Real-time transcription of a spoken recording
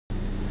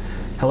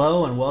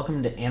Hello and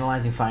welcome to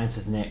Analyzing Finance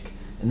with Nick.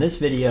 In this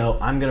video,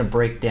 I'm going to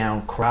break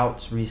down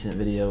Kraut's recent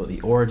video, The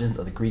Origins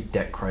of the Greek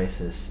Debt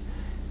Crisis,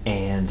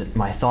 and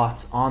my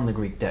thoughts on the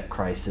Greek debt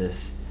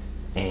crisis,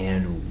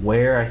 and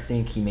where I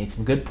think he made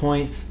some good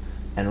points,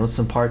 and what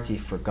some parts he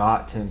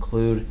forgot to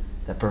include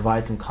that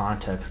provide some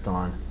context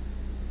on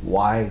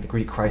why the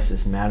Greek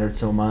crisis mattered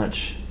so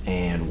much,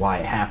 and why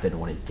it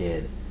happened when it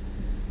did.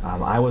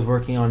 I was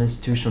working on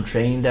institutional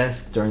trading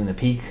desk during the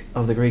peak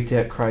of the Greek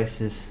debt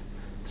crisis,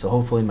 so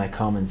hopefully my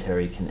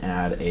commentary can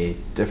add a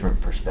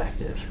different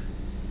perspective.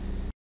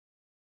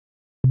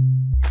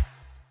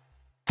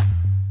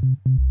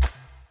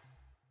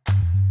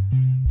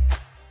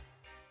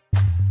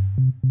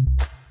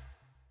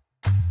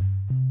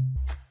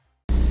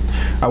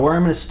 Where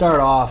I'm going to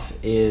start off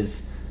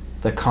is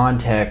the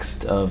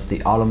context of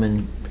the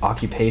Ottoman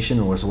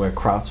occupation, was where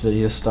Kraut's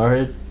video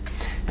started,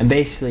 and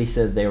basically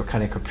said they were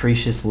kind of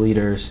capricious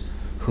leaders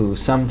who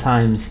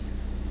sometimes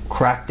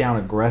cracked down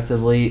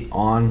aggressively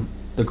on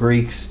the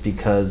Greeks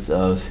because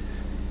of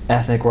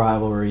ethnic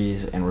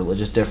rivalries and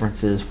religious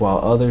differences, while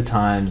other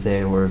times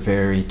they were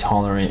very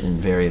tolerant and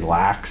very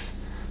lax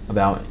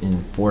about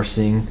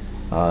enforcing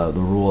the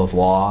rule of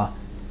law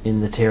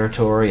in the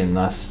territory, and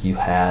thus you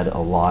had a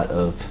lot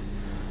of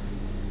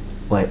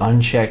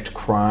unchecked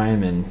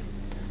crime and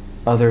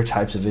other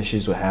types of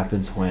issues. What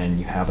happens when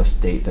you have a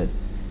state that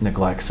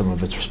neglects some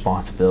of its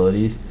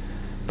responsibilities.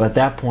 But at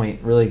that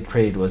point, really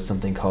created was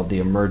something called the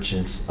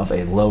emergence of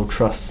a low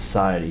trust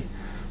society,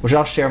 which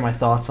I'll share my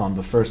thoughts on,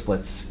 but first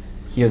let's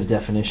hear the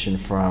definition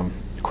from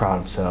Kraut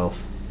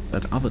himself.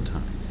 At other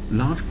times,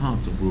 large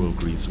parts of rural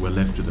Greece were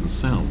left to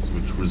themselves,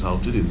 which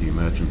resulted in the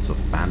emergence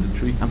of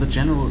banditry and the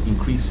general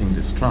increasing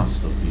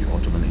distrust of the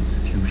Ottoman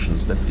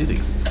institutions that did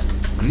exist.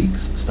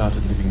 Greeks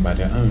started living by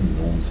their own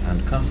norms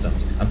and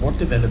customs, and what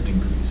developed in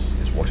Greece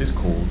is what is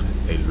called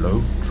a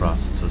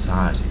low-trust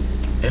society.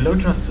 A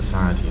low-trust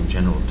society in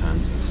general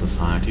terms is a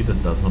society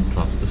that does not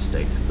trust the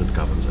state that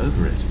governs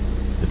over it.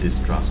 The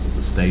distrust of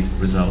the state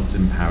results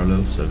in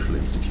parallel social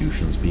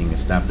institutions being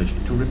established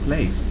to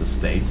replace the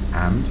state,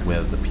 and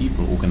where the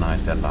people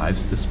organize their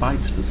lives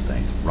despite the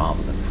state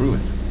rather than through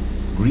it.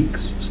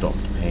 Greeks stopped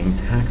paying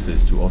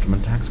taxes to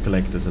Ottoman tax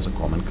collectors as a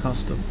common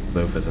custom,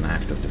 both as an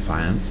act of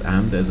defiance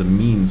and as a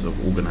means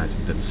of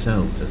organizing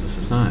themselves as a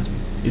society.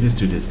 It is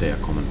to this day a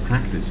common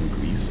practice in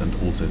Greece and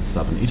also in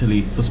southern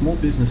Italy for small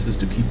businesses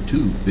to keep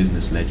two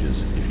business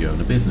ledgers if you own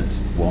a business,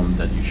 one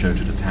that you show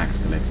to the tax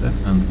collector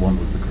and one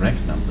with the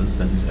correct numbers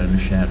that is only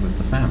shared with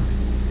the family.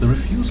 The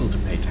refusal to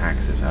pay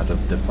taxes out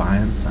of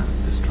defiance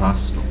and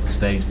distrust of the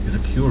state is a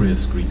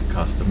curious Greek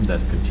custom that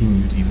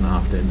continued even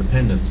after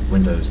independence,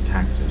 when those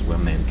taxes were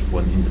meant for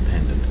an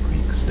independent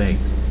Greek state.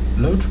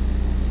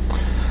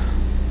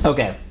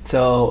 Okay,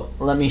 so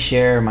let me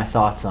share my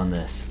thoughts on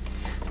this.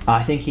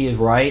 I think he is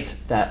right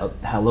that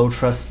how low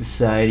trust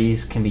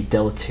societies can be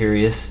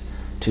deleterious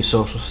to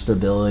social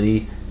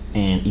stability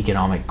and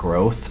economic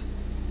growth.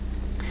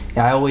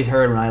 I always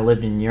heard when I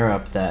lived in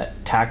Europe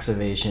that tax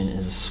evasion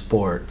is a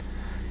sport.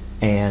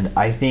 And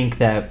I think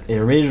that it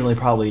originally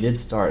probably did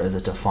start as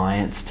a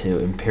defiance to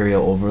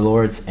imperial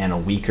overlords and a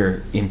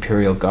weaker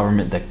imperial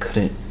government that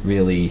couldn't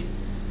really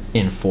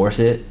enforce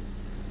it.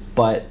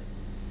 But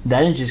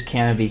then it just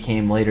kind of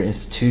became later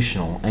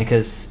institutional,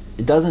 because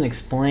it doesn't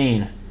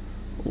explain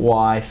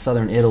why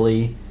southern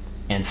Italy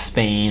and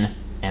Spain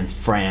and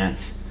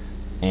France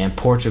and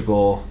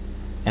Portugal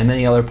and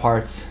many other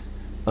parts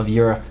of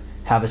Europe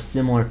have a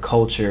similar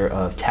culture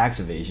of tax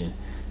evasion.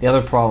 The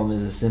other problem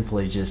is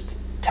simply just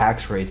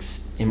tax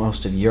rates in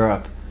most of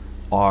Europe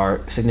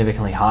are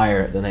significantly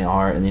higher than they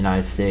are in the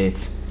United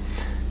States,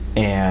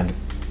 and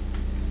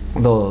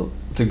the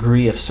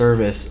degree of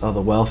service of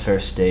the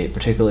welfare state,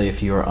 particularly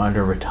if you are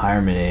under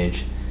retirement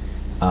age,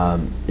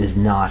 is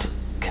not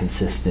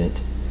consistent.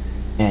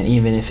 And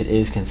even if it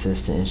is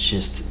consistent, it's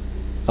just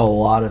a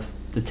lot of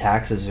the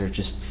taxes are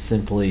just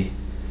simply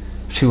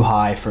too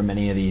high for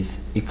many of these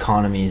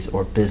economies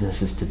or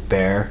businesses to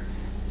bear,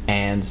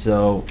 and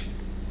so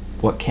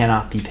what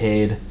cannot be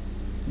paid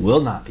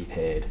will not be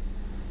paid.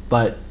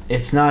 But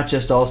it's not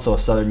just also a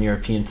Southern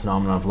European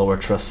phenomenon of lower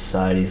trust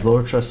societies.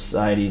 Lower trust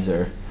societies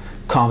are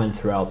common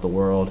throughout the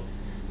world.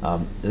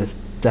 It's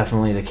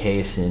definitely the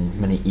case in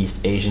many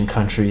East Asian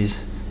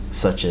countries,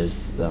 such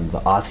as the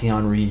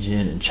ASEAN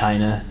region and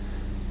China,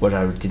 what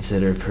I would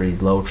consider pretty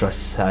low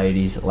trust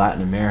societies.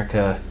 Latin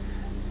America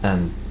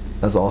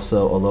is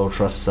also a low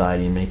trust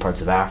society in many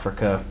parts of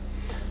Africa.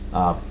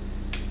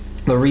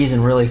 The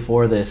reason really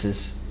for this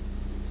is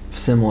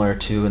similar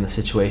to in the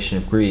situation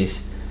of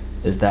Greece,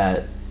 is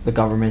that the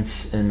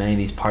governments in many of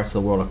these parts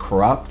of the world are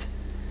corrupt,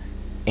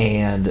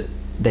 and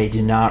they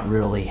do not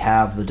really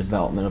have the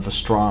development of a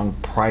strong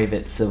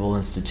private civil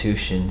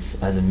institutions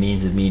as a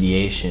means of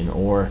mediation,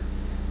 or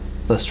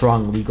the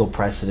strong legal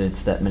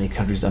precedents that many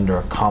countries under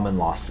a common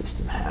law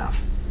system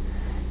have.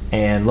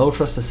 And low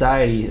trust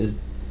society is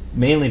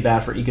mainly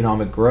bad for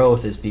economic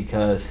growth, is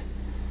because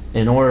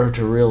in order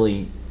to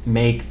really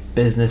make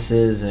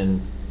businesses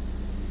and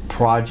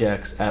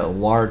projects at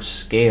large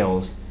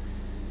scales,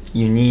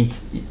 you need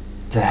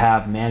to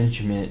have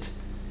management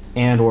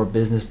and or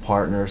business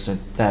partners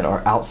that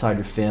are outside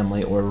your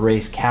family, or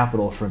raise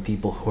capital from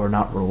people who are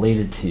not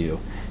related to you.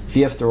 If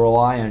you have to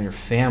rely on your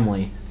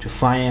family to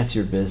finance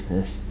your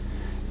business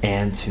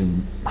and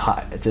to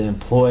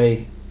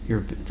employ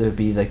to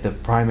be like the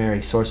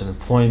primary source of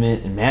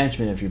employment and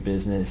management of your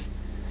business,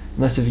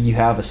 unless if you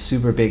have a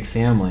super big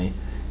family,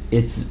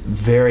 it's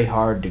very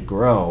hard to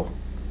grow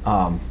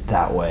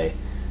that way.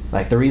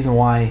 Like the reason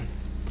why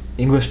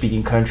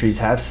English-speaking countries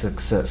have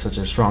such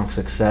a strong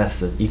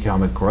success of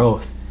economic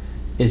growth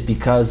is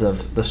because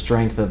of the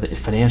strength of the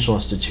financial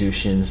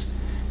institutions,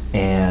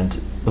 and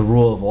the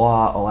rule of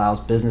law allows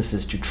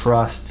businesses to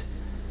trust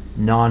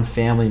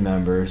non-family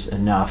members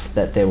enough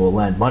that they will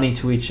lend money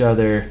to each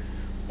other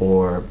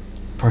or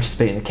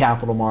participate in the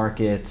capital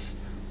markets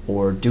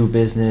or do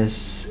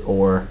business,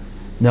 or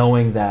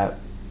knowing that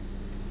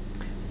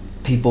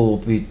people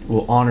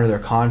will honor their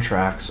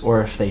contracts,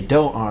 or if they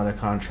don't honor their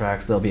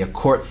contracts, there'll be a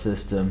court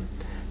system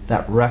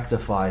that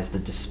rectifies the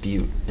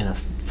dispute in a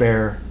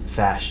fair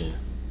fashion.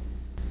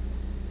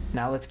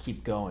 Now let's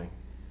keep going.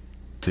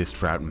 Exist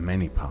throughout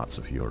many parts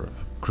of Europe,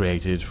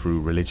 created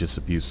through religious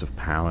abuse of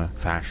power,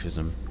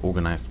 fascism,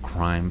 organized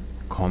crime,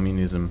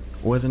 communism,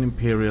 or as an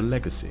imperial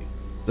legacy.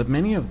 That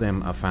many of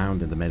them are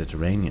found in the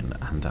Mediterranean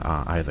and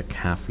are either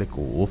Catholic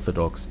or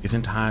Orthodox is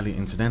entirely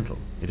incidental.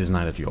 It is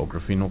neither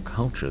geography nor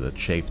culture that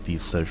shaped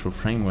these social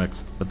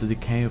frameworks, but the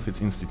decay of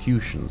its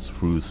institutions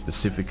through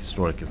specific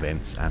historic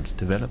events and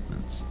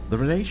developments. The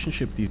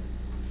relationship these...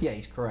 Yeah,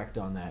 he's correct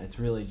on that. It's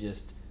really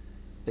just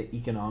the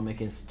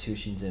economic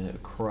institutions in a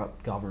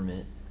corrupt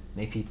government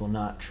make people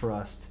not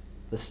trust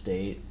the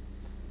state,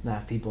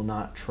 not people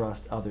not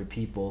trust other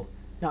people,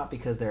 not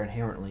because they're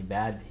inherently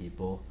bad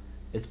people.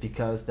 It's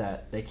because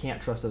that they can't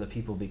trust other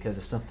people, because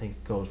if something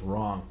goes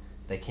wrong,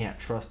 they can't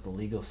trust the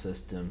legal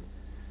system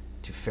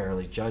to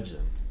fairly judge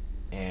them.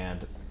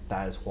 And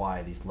that is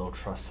why these low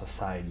trust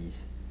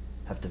societies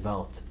have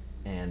developed.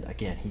 And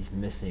again, he's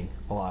missing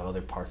a lot of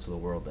other parts of the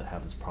world that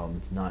have this problem.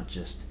 It's not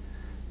just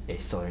a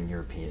Southern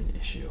European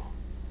issue.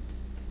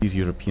 These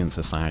European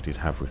societies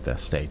have with their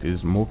state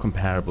is more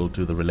comparable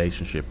to the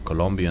relationship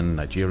Colombian,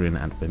 Nigerian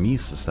and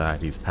Burmese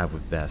societies have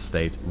with their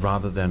state,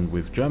 rather than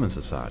with German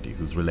society,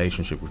 whose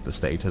relationship with the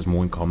state has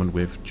more in common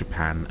with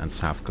Japan and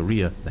South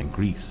Korea than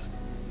Greece.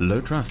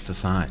 Low-trust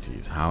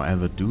societies,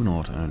 however, do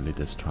not only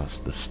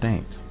distrust the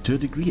state. To a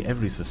degree,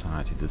 every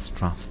society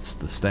distrusts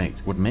the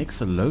state. What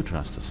makes a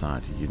low-trust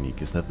society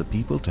unique is that the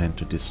people tend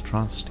to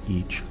distrust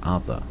each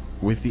other.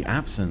 With the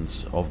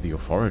absence of the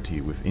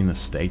authority within a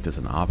state as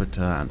an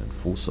arbiter and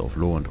enforcer of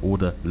law and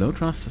order,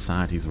 low-trust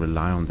societies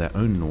rely on their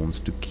own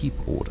norms to keep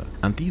order.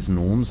 And these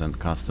norms and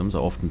customs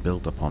are often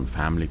built upon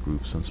family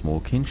groups and small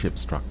kinship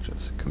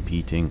structures,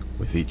 competing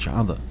with each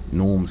other.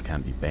 Norms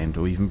can be bent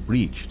or even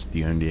breached.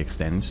 The only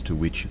extent to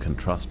which you can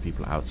trust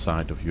people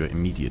outside of your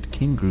immediate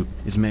kin group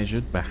is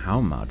measured by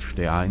how much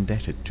they are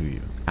indebted to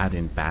you. Add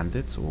in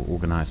bandits or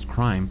organized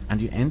crime,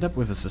 and you end up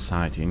with a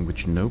society in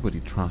which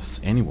nobody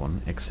trusts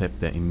anyone except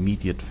their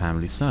immediate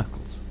family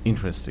circles.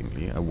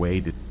 Interestingly, a way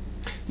that...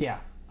 Yeah,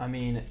 I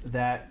mean,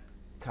 that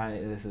kind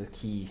of is the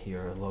key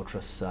here. Low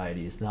trust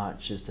society is not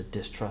just a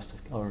distrust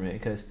of government,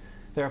 because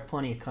there are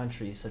plenty of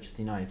countries, such as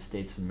the United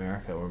States of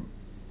America, where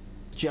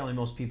generally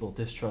most people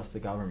distrust the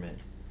government,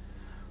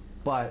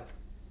 but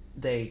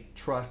they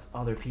trust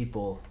other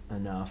people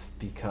enough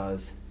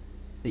because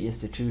the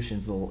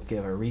institutions will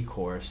give a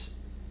recourse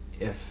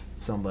if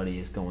somebody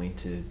is going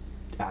to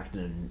act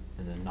in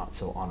a not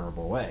so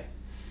honorable way.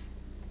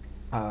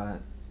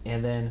 And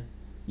then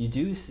you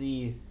do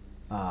see,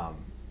 and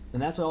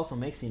that's what also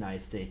makes the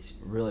United States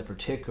really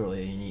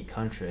particularly a unique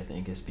country, I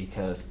think, is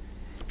because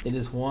it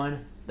is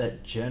one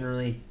that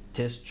generally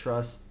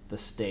distrusts the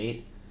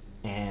state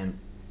and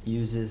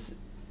uses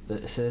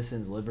the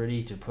citizens'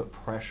 liberty to put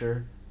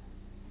pressure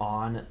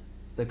on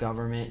the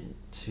government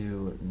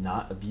to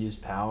not abuse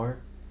power,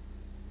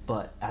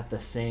 but at the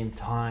same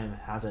time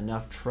has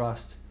enough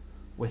trust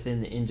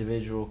within the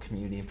individual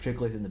community, and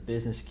particularly within the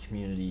business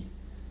community,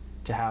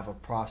 to have a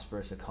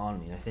prosperous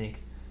economy. And I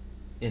think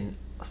in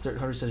certain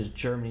countries such as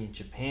Germany and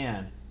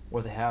Japan,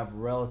 where they have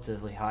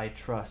relatively high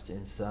trust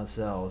in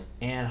themselves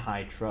and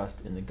high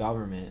trust in the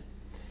government,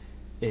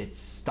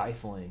 it's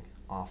stifling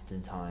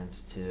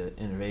oftentimes to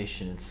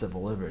innovation and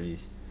civil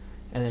liberties.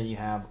 And then you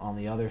have on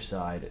the other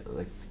side,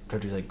 like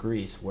countries like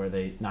Greece, where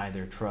they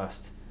neither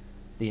trust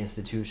the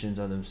institutions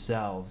of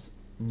themselves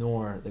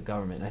nor the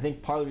government. And I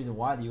think part of the reason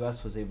why the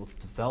U.S. was able to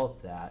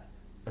develop that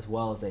as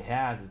well as they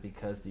has is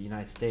because the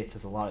United States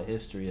has a lot of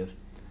history of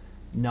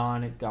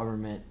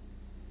non-government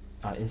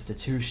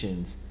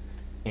institutions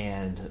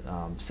and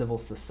civil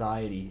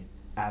society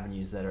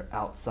avenues that are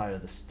outside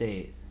of the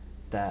state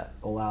that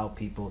allow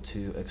people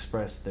to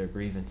express their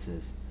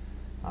grievances.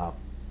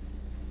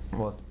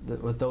 What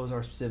those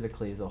are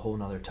specifically is a whole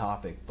nother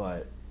topic,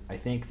 but I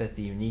think that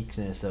the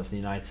uniqueness of the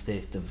United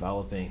States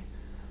developing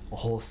a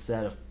whole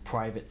set of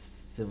private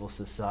civil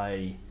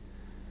society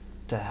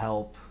to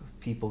help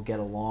people get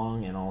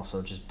along and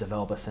also just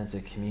develop a sense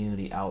of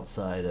community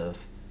outside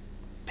of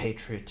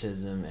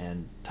patriotism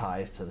and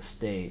ties to the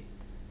state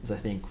is, I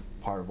think,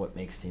 part of what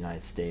makes the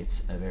United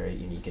States a very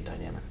unique and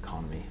dynamic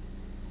economy.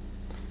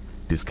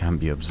 This can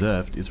be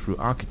observed is through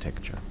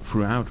architecture.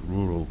 Throughout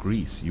rural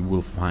Greece, you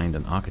will find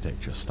an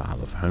architecture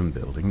style of home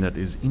building that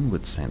is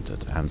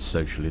inward-centered and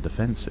socially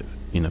defensive.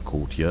 Inner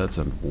courtyards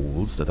and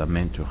walls that are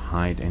meant to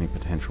hide any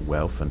potential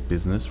wealth and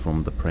business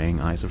from the praying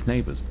eyes of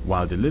neighbors,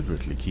 while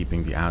deliberately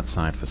keeping the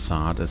outside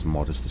facade as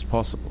modest as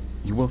possible.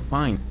 You will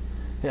find...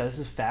 Yeah, this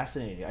is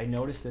fascinating. I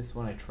noticed this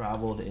when I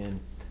traveled in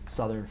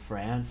southern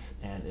France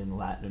and in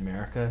Latin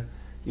America.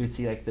 You would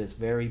see like this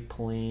very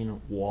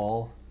plain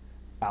wall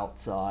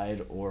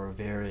outside, or a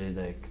very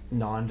like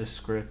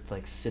nondescript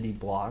like city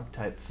block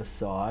type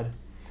facade,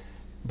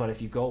 but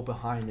if you go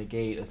behind the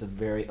gate, it's a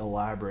very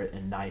elaborate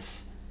and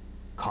nice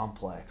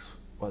complex,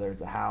 whether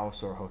it's a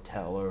house or a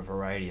hotel or a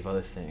variety of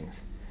other things.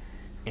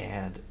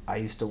 And I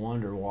used to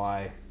wonder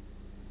why.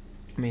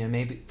 I mean,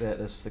 maybe that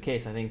this was the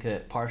case. I think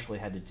it partially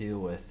had to do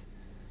with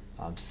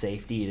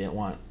safety. You didn't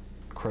want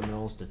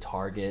criminals to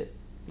target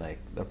like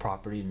the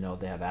property to know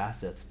they have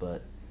assets,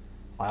 but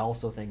I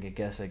also think, I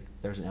guess, like,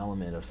 there's an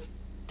element of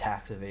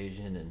tax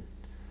evasion and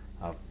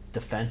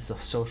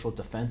social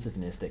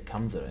defensiveness that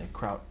comes with it, and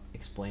Kraut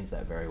explains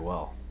that very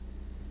well.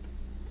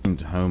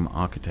 Home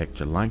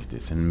architecture like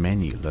this in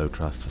many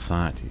low-trust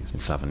societies, in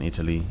southern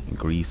Italy, in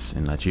Greece,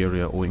 in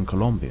Nigeria, or in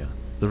Colombia.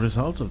 The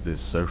result of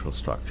this social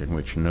structure in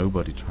which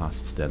nobody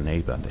trusts their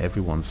neighbor and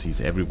everyone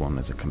sees everyone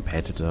as a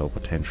competitor or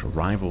potential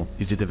rival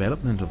is the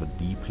development of a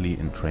deeply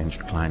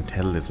entrenched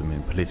clientelism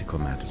in political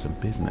matters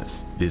and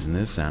business.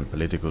 Business and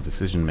political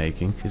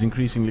decision-making is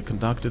increasingly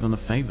conducted on a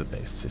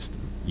favor-based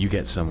system. You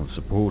get someone's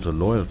support or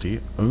loyalty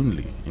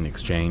only in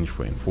exchange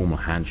for informal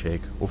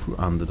handshake or through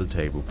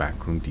under-the-table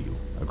backroom deal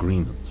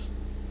agreements.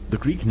 The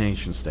Greek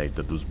nation-state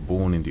that was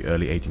born in the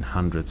early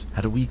 1800s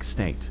had a weak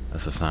state, a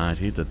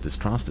society that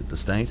distrusted the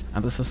state,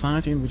 and a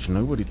society in which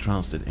nobody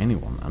trusted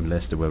anyone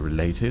unless they were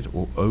related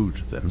or owed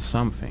them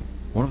something.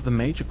 One of the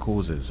major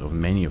causes of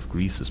many of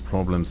Greece's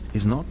problems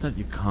is not that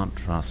you can't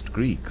trust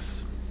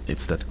Greeks.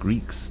 It's that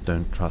Greeks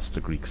don't trust the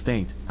Greek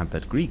state, and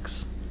that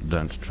Greeks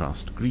don't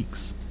trust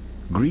Greeks.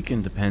 Greek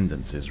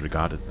independence is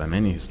regarded by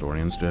many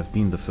historians to have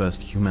been the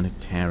first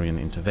humanitarian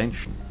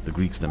intervention. The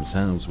Greeks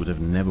themselves would have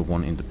never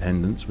won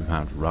independence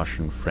without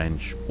Russian,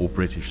 French, or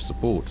British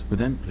support, who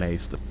then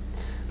placed the...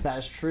 That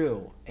is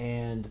true,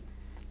 and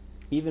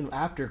even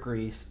after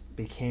Greece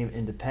became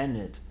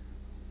independent,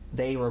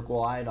 they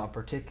relied on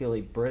particularly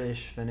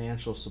British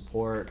financial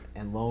support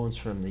and loans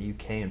from the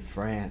UK and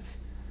France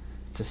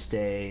to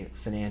stay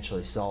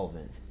financially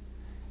solvent.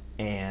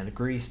 And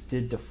Greece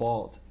did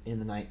default in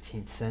the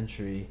 19th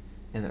century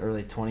in the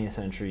early 20th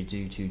century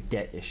due to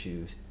debt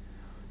issues.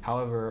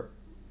 However,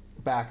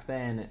 back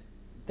then,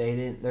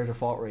 their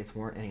default rates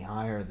weren't any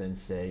higher than,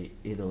 say,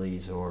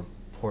 Italy's or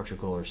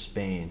Portugal or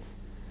Spain's.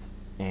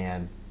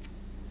 And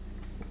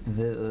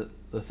the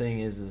thing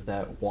is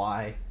that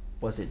why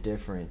was it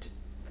different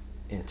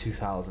in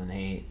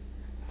 2008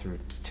 through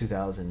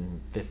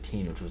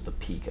 2015, which was the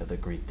peak of the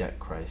Greek debt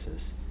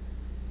crisis?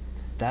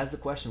 That's the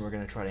question we're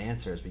going to try to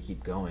answer as we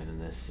keep going in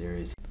this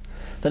series.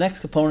 The next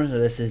component of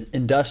this is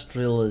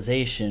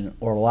industrialization,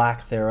 or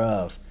lack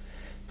thereof.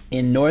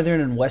 In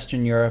Northern and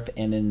Western Europe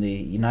and in the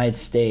United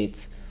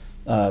States,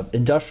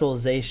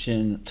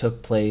 industrialization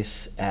took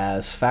place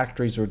as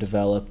factories were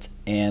developed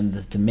and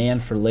the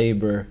demand for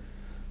labor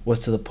was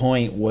to the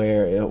point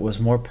where it was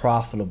more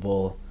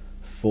profitable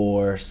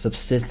for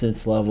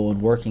subsistence level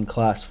and working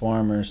class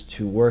farmers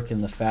to work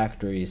in the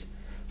factories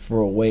for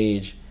a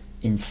wage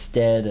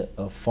instead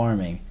of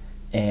farming.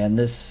 And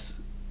this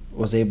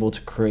was able to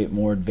create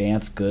more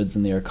advanced goods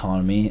in their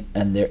economy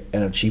and at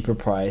a cheaper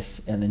price,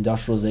 and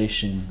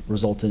industrialization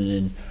resulted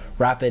in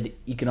rapid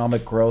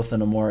economic growth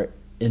and a more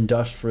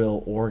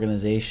industrial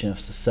organization of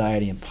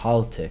society and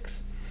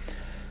politics.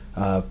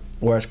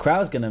 Whereas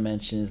Kraut's going to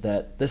mention is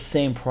that this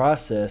same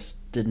process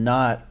did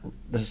not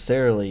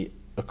necessarily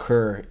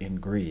occur in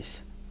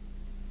Greece.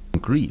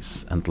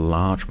 Greece and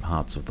large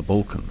parts of the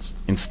Balkans.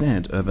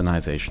 Instead,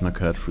 urbanization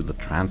occurred through the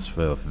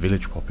transfer of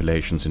village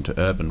populations into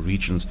urban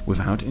regions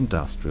without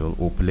industrial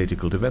or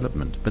political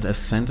development, but as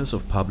centers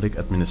of public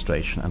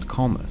administration and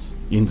commerce.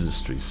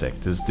 Industry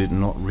sectors did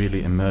not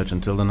really emerge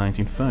until the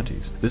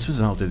 1930s. This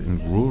resulted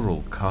in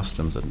rural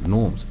customs and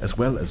norms, as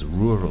well as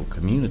rural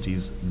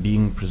communities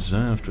being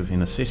preserved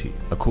within a city.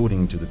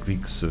 According to the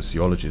Greek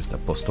sociologist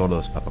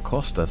Apostolos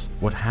Papakostas,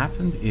 what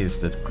happened is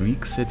that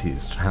Greek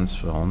cities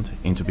transformed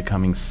into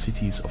becoming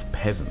cities of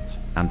peasants,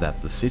 and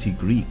that the city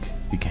Greek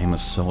became a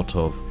sort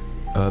of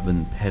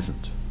urban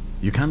peasant.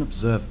 You can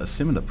observe a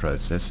similar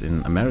process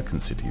in American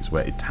cities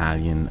where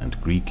Italian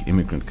and Greek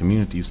immigrant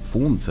communities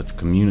formed such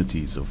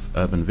communities of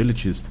urban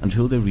villages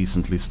until they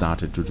recently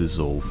started to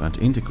dissolve and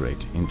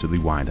integrate into the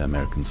wider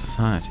American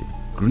society.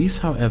 Greece,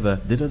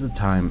 however, did at the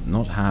time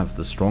not have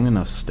the strong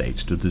enough state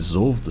to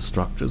dissolve the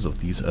structures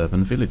of these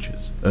urban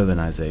villages.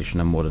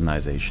 Urbanization and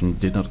modernization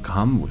did not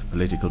come with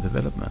political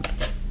development.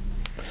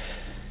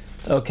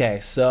 Okay,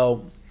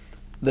 so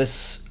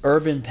this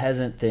urban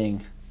peasant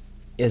thing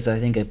is, I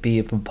think,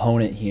 a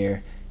component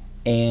here,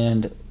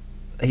 And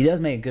he does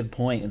make a good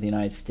point in the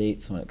United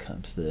States when it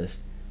comes to this.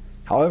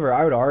 However,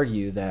 I would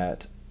argue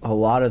that a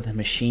lot of the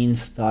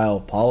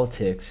machine-style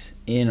politics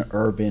in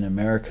urban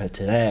America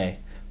today,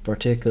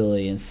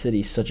 particularly in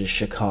cities such as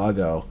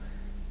Chicago,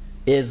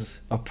 is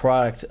a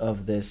product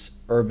of this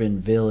urban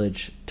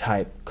village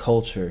type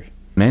culture.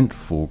 Meant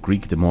for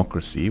Greek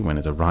democracy when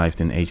it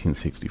arrived in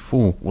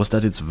 1864 was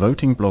that its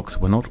voting blocks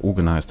were not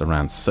organized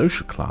around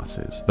social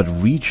classes, but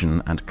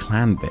region and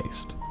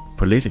clan-based.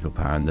 Political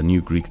power in the new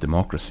Greek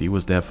democracy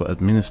was therefore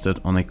administered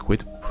on a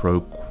quid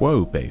pro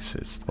quo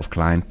basis of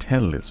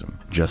clientelism,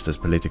 just as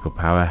political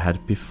power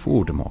had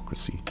before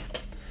democracy.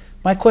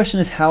 My question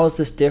is, how is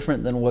this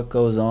different than what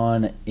goes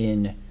on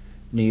in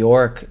New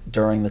York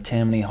during the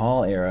Tammany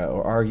Hall era,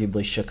 or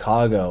arguably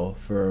Chicago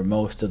for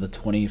most of the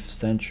 20th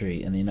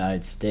century in the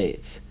United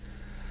States?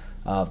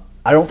 I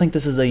don't think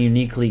this is a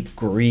uniquely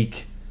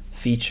Greek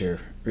feature,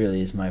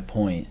 really, is my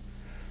point.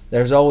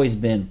 There's always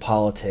been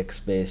politics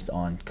based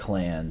on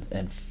clan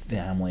and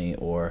family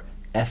or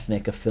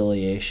ethnic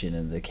affiliation,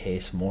 in the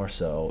case more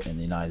so in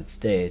the United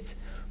States,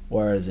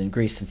 whereas in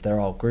Greece, since they're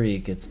all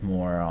Greek, it's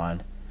more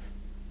on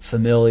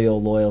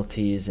familial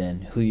loyalties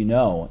and who you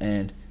know.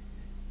 And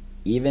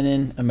even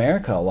in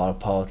America, a lot of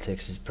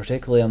politics is,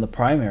 particularly on the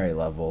primary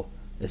level,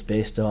 is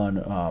based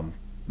on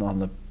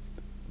the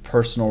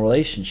personal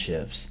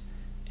relationships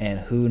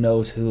and who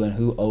knows who and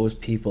who owes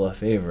people a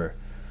favor.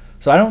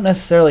 So I don't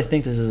necessarily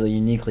think this is a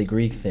uniquely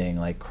Greek thing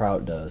like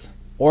Kraut does,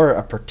 or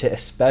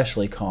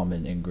especially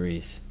common in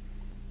Greece.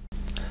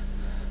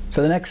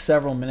 For the next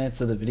several minutes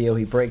of the video,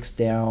 he breaks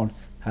down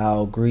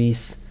how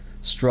Greece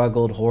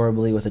struggled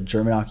horribly with a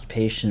German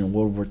occupation in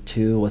World War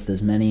II, with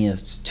as many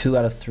as 2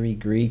 out of 3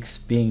 Greeks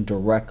being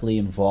directly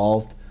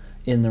involved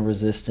in the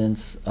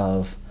resistance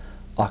of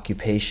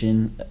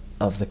occupation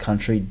of the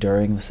country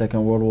during the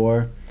Second World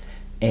War.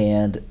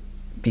 And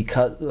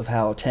because of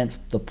how tense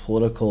the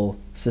political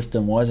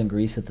system was in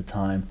Greece at the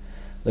time,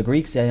 the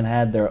Greeks then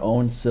had their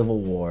own civil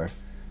war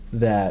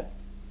that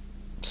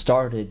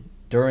started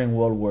during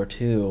World War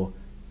II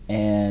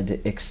and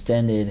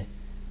extended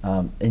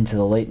into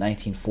the late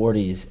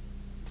 1940s,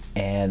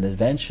 and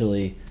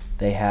eventually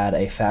they had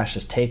a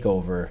fascist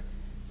takeover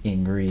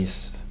in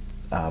Greece,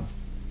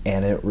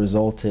 and it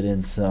resulted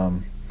in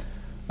some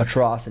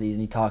atrocities,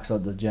 and he talks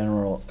about the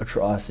general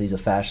atrocities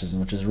of fascism,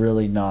 which is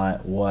really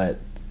not what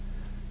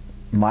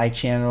my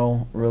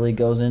channel really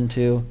goes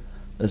into.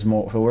 There's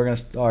more, so we're going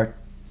to start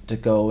to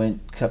go and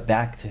cut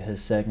back to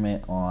his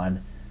segment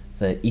on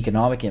the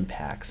economic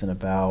impacts, and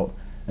about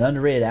an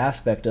underrated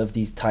aspect of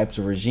these types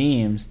of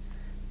regimes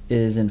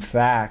is in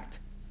fact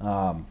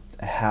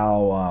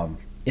how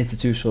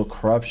institutional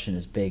corruption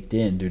is baked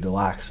in due to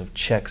lacks of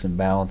checks and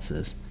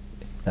balances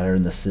that are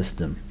in the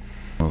system.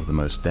 One of the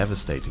most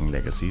devastating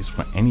legacies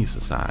for any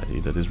society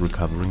that is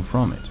recovering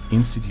from it: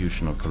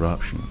 institutional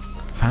corruption.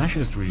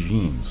 Fascist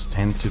regimes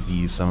tend to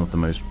be some of the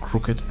most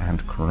crooked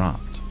and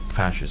corrupt.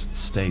 Fascist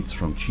states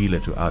from Chile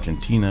to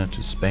Argentina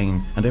to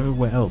Spain and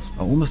everywhere else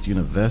are almost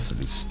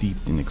universally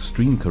steeped in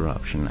extreme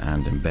corruption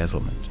and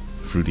embezzlement.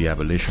 Through the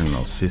abolition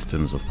of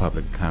systems of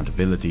public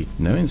accountability,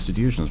 no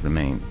institutions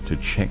remain to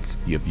check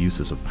the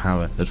abuses of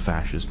power that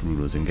fascist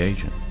rulers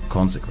engage in.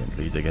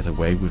 Consequently, they get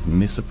away with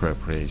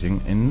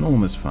misappropriating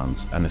enormous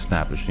funds and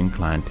establishing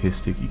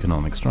clientistic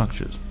economic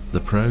structures. The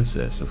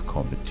process of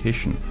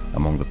competition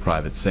among the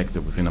private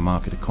sector within a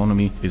market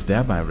economy is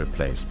thereby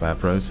replaced by a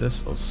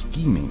process of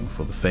scheming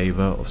for the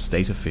favor of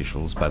state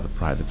officials by the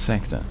private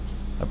sector.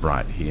 A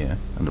bribe here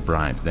and a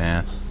bribe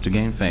there to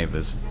gain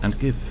favors and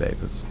give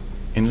favors.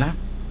 In Latin.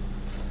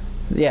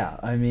 Yeah,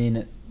 I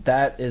mean,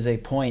 that is a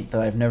point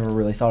that I've never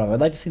really thought of. I'd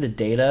like to see the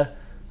data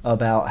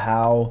about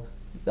how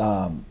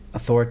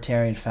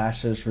authoritarian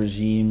fascist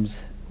regimes'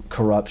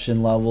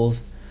 corruption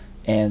levels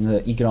and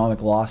the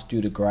economic loss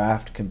due to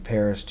graft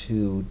compares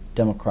to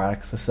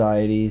democratic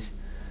societies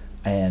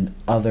and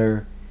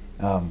other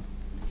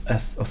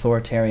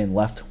authoritarian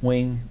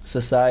left-wing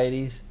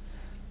societies.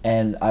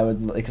 And I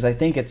would, because I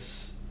think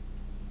it's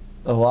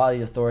a lot of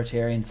the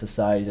authoritarian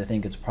societies, I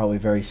think it's probably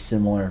very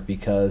similar,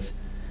 because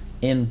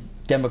in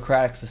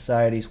democratic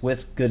societies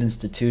with good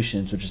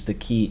institutions, which is the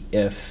key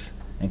if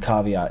and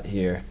caveat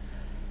here,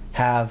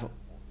 have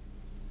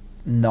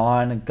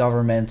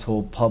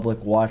non-governmental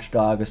public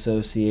watchdog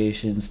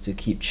associations to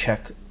keep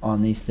check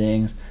on these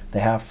things. They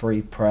have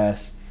free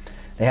press.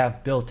 They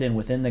have built in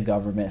within the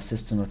government a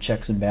system of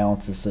checks and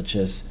balances, such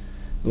as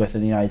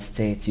within the United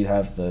States you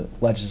have the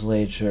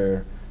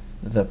legislature,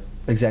 the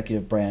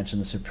executive branch,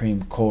 and the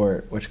Supreme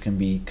Court, which can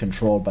be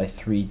controlled by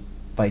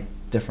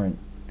different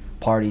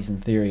parties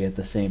in theory at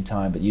the same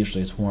time, but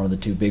usually it's one of the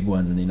 2 big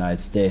ones in the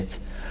United States.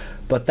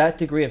 But that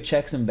degree of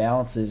checks and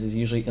balances is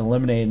usually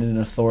eliminated in an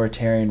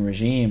authoritarian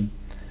regime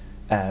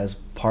as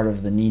part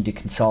of the need to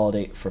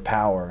consolidate for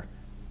power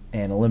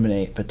and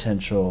eliminate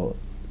potential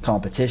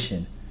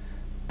competition.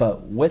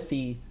 But with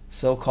the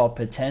so-called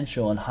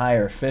potential and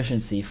higher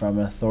efficiency from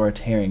an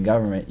authoritarian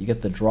government, you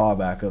get the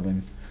drawback of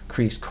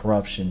increased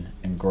corruption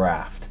and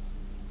graft.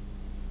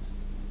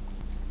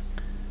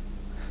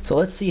 So So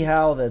let's see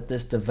how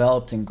this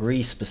developed in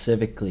Greece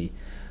specifically.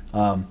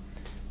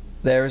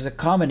 There's a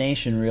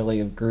combination really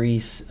of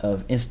Greece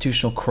of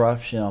institutional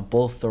corruption on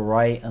both the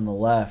right and the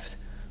left,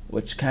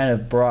 which kind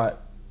of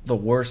brought the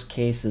worst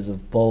cases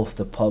of both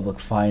to public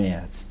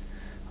finance.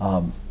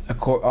 On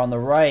the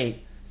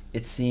right,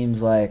 it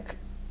seems like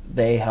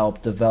they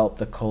helped develop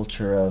the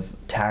culture of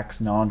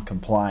tax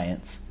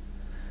non-compliance.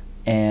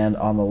 And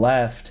on the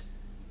left,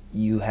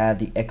 you had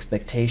the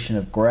expectation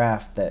of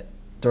graft that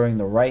during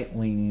the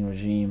right-leaning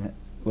regime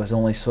was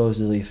only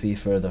supposedly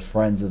for the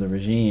friends of the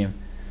regime,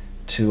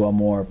 to a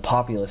more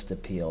populist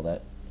appeal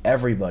that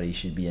everybody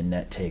should be a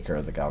net taker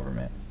of the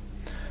government.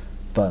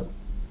 But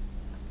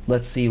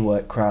let's see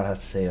what Kraut has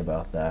to say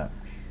about that.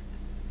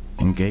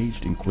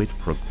 Engaged in quid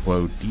pro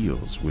quo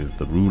deals with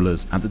the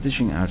rulers and the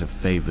dishing out of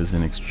favors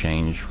in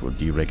exchange for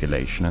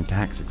deregulation and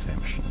tax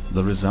exemption.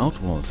 The result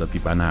was that the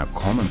by now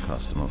common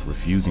custom of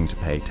refusing to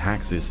pay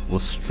taxes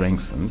was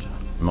strengthened,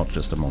 not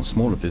just among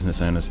smaller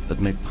business owners, but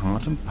made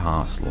part and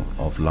parcel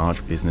of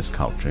large business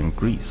culture in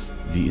Greece.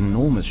 The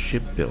enormous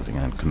shipbuilding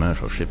and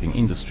commercial shipping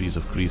industries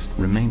of Greece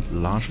remained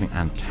largely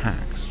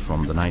untaxed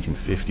from the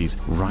 1950s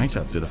right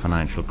up to the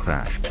financial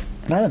crash.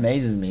 That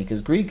amazes me,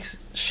 because Greek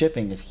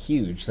shipping is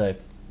huge.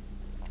 Like,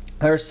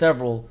 there are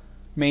several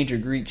major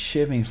Greek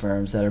shipping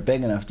firms that are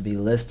big enough to be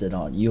listed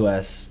on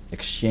U.S.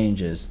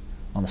 exchanges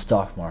on the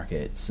stock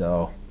market.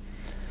 So,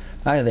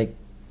 how they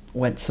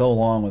went so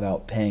long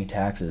without paying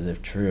taxes,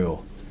 if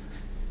true?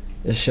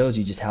 It shows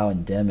you just how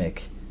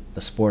endemic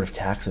the sport of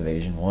tax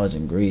evasion was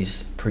in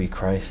Greece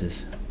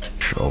pre-crisis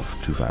of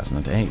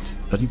 2008.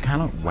 But you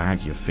cannot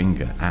wag your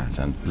finger at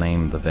and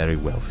blame the very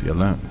wealthy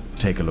alone.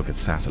 Take a look at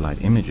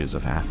satellite images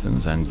of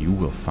Athens and you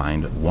will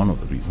find one of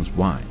the reasons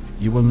why.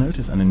 You will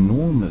notice an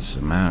enormous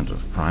amount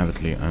of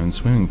privately owned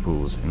swimming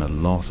pools in a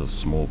lot of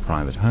small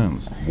private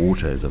homes.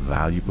 Water is a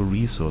valuable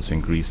resource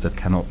in Greece that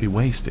cannot be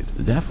wasted.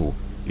 Therefore,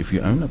 if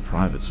you own a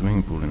private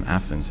swimming pool in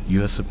Athens,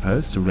 you are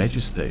supposed to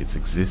register its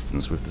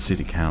existence with the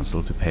city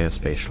council to pay a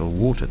special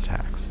water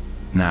tax.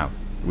 Now,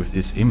 with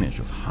this image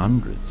of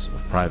hundreds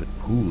of private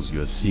pools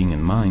you are seeing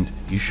in mind,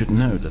 you should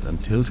know that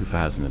until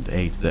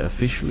 2008 there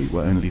officially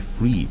were only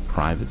 3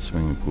 private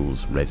swimming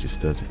pools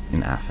registered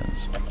in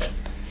Athens.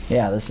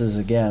 Yeah, this is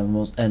again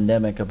most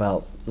endemic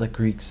about the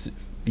Greeks'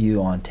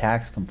 view on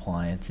tax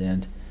compliance,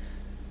 and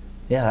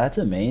yeah, that's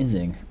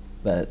amazing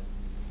that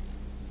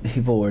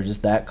people were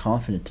just that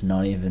confident to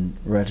not even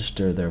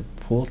register their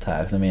pool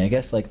tax. I mean, I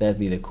guess like that'd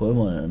be the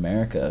equivalent in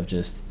America of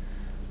just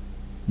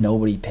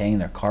nobody paying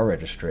their car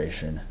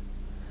registration.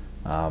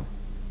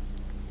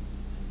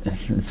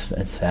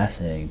 It's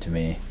fascinating to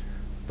me,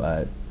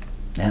 but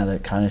yeah,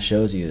 that kind of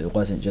shows you it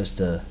wasn't just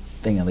a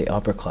thing of the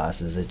upper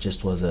classes. It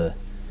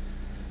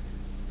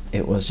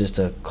was just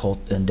a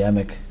cult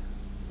endemic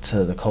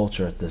to the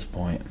culture at this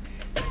point.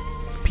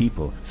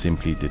 People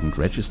simply didn't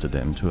register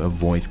them to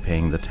avoid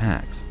paying the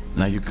tax.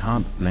 Now, you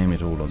can't blame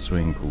it all on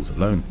swimming pools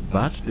alone,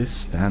 but this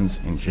stands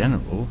in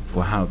general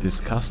for how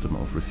this custom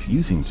of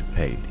refusing to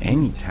pay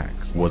any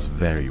tax was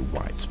very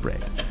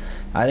widespread.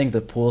 I think the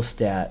pool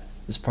stat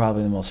is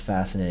probably the most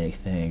fascinating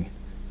thing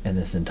in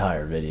this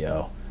entire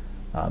video,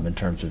 in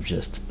terms of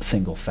just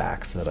single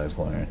facts that I've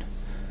learned.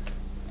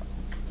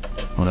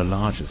 On a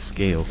larger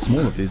scale,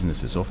 smaller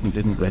businesses often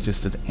didn't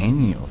register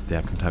any of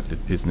their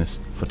conducted business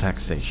for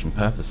taxation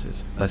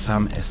purposes. By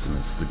some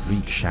estimates, the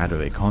Greek shadow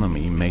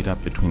economy made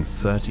up between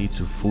 30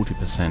 to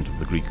 40% of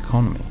the Greek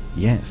economy.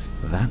 Yes,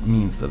 that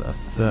means that a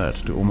third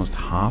to almost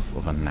half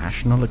of a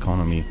national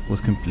economy was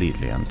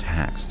completely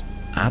untaxed.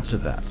 Add to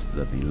that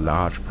the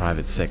large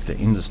private sector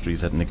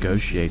industries had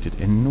negotiated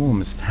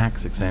enormous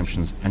tax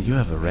exemptions, and you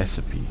have a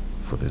recipe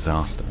for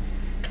disaster.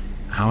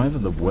 However,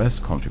 the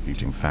worst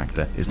contributing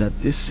factor is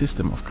that this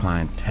system of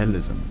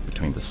clientelism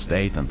between the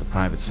state and the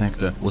private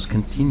sector was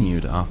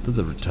continued after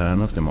the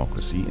return of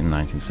democracy in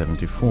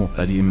 1974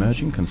 by the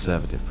emerging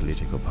conservative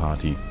political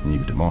party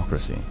New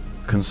Democracy.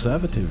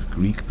 Conservative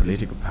Greek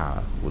political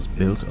power was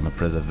built on a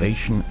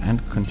preservation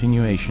and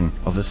continuation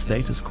of a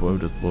status quo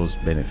that was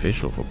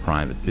beneficial for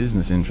private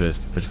business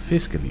interests, but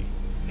fiscally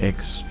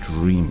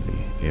extremely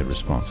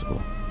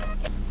irresponsible.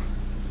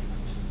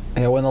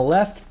 Yeah, when the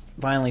left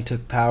finally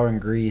took power in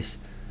Greece,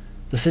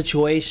 the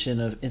situation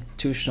of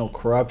institutional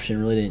corruption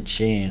really didn't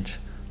change.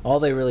 All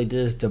they really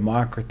did is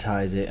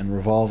democratize it and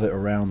revolve it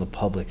around the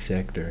public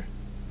sector.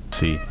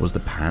 C was the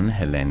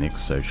Pan-Hellenic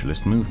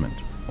Socialist Movement,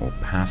 or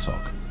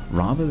PASOK.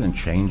 Rather than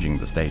changing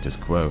the status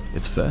quo,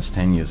 its first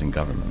 10 years in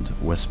government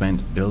were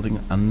spent building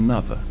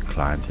another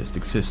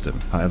clientistic system,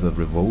 however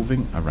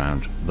revolving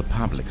around the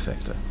public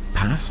sector.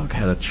 PASOK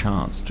had a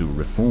chance to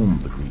reform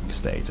the Greek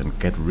state and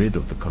get rid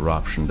of the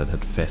corruption that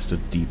had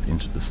festered deep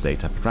into the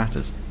state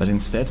apparatus, but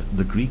instead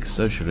the Greek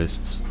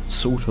socialists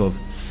sort of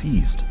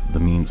seized the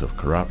means of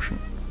corruption.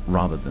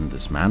 Rather than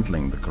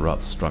dismantling the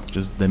corrupt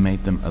structures, they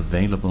made them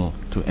available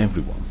to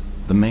everyone.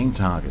 The main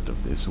target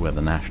of this were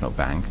the national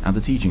bank and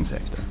the teaching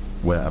sector,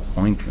 where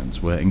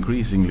appointments were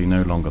increasingly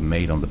no longer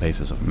made on the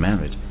basis of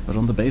merit, but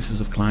on the basis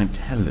of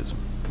clientelism.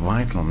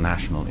 Vital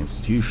national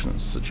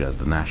institutions, such as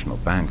the National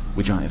Bank,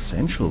 which are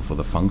essential for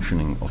the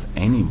functioning of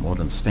any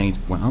modern state,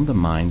 were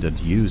undermined and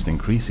used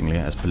increasingly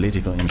as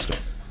political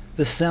instruments.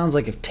 This sounds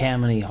like if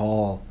Tammany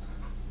Hall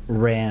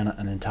ran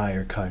an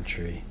entire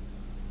country.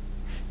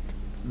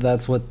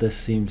 That's what this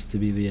seems to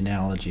be the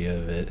analogy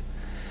of it.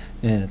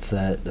 And it's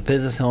that the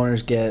business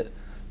owners get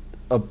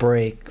a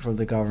break from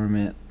the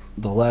government,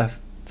 the left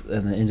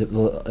and the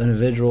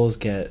individuals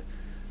get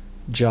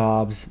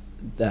jobs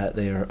that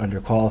they are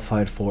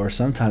underqualified for.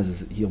 Sometimes,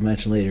 as you'll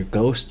mention later,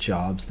 ghost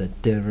jobs that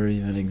never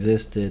even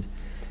existed,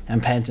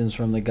 and pensions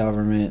from the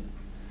government,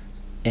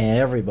 and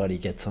everybody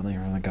gets something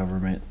from the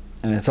government,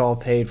 and it's all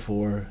paid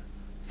for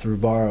through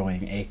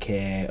borrowing,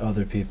 aka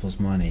other people's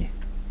money,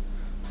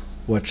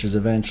 which is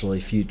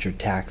eventually future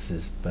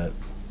taxes, but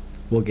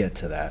we'll get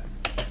to that.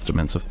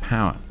 Instruments of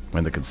power.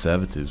 When the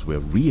Conservatives were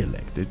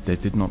re-elected, they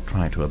did not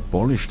try to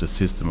abolish the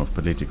system of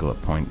political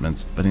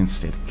appointments, but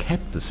instead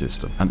kept the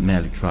system and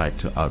merely tried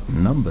to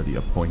outnumber the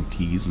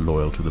appointees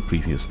loyal to the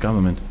previous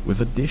government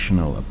with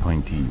additional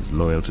appointees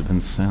loyal to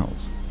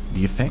themselves.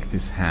 The effect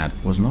this had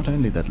was not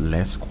only that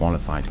less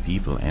qualified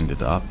people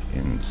ended up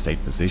in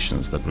state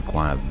positions that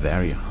required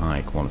very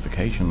high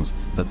qualifications,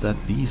 but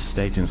that these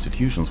state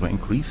institutions were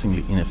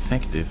increasingly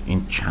ineffective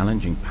in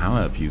challenging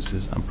power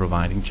abuses and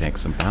providing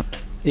checks and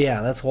balances.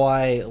 Yeah, that's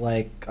why,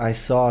 like, I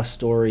saw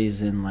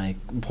stories in, like,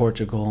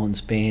 Portugal and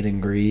Spain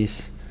and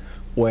Greece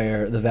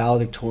where the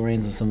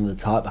valedictorians of some of the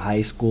top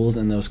high schools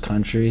in those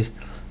countries,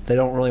 they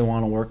don't really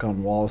want to work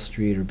on Wall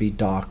Street or be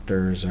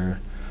doctors or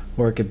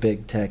work at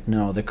big tech.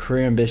 No, the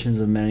career ambitions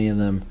of many of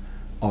them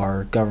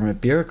are government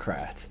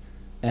bureaucrats.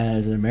 And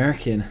as an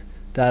American,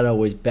 that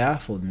always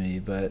baffled me.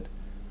 But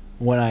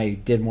when I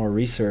did more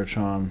research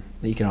on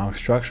the economic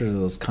structures of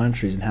those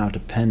countries and how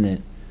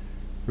dependent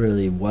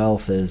really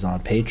wealth is on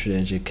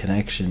patronage and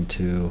connection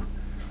to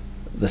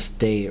the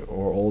state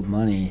or old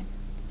money,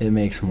 it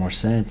makes more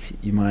sense.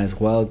 You might as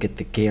well get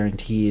the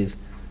guarantees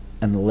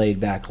and the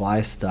laid-back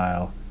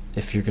lifestyle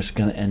if you're just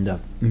going to end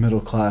up middle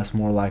class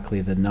more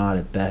likely than not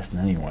at best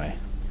anyway.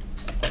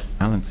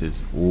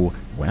 Balances, or,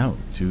 well,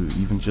 to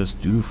even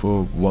just do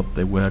for what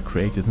they were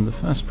created in the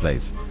first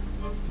place,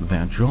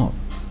 their job.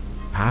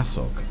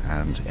 PASOK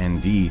and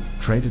ND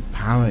traded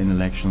power in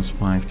elections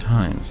 5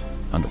 times,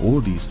 and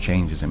all these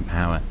changes in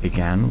power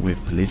began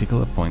with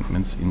political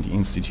appointments in the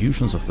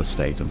institutions of the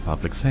state and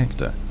public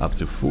sector. Up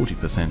to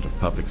 40% of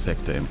public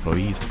sector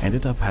employees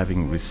ended up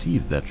having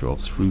received their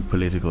jobs through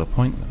political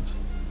appointments.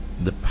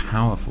 The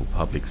powerful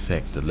public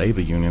sector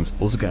labor unions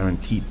also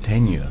guaranteed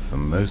tenure for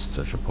most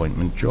such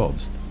appointment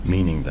jobs,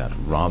 meaning that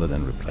rather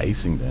than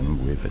replacing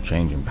them with a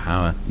change in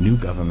power, new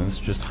governments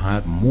just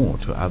hired more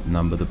to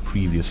outnumber the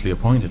previously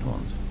appointed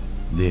ones.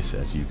 This,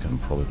 as you can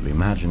probably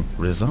imagine,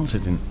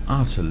 resulted in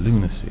utter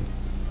lunacy.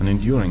 An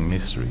enduring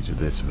mystery to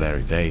this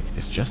very day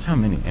is just how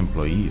many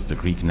employees the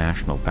Greek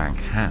National Bank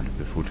had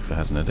before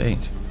 2008.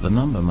 The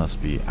number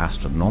must be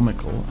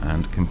astronomical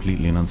and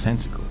completely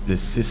nonsensical. This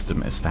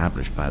system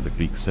established by the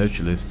Greek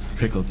socialists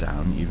trickled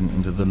down even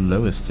into the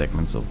lowest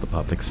segments of the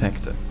public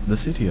sector. The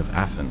city of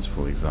Athens,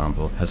 for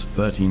example, has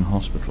 13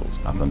 hospitals.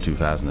 Up until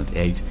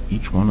 2008,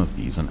 each one of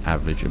these on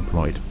average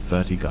employed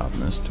 30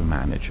 gardeners to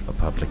manage a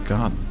public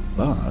garden.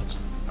 But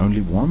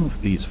only one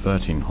of these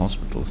 13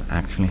 hospitals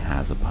actually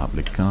has a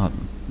public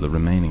garden. The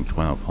remaining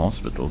 12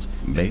 hospitals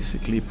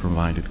basically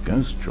provided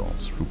ghost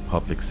jobs through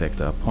public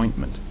sector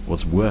appointment.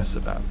 What's worse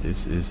about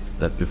this is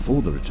that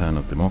before the return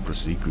of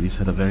democracy, Greece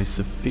had a very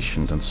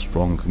sufficient and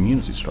strong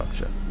community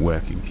structure.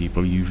 Working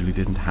people usually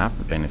didn't have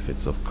the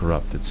benefits of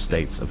corrupted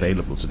states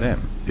available to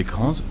them.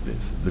 Because of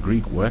this, the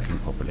Greek working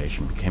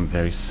population became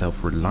very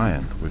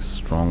self-reliant with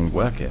strong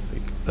work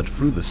ethic. But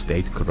through the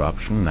state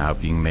corruption now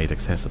being made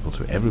accessible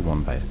to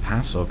everyone by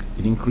PASOK,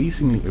 it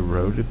increasingly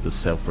eroded the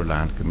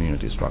self-reliant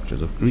community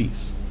structures of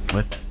Greece.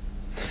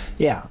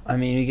 Yeah, I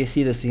mean, you can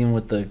see this even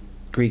with the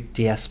Greek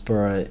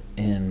diaspora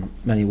in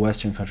many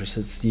Western countries,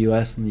 such as the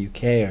US and the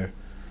UK, are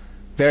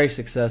very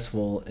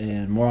successful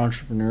and more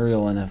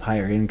entrepreneurial and have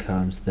higher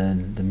incomes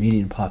than the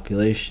median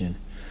population.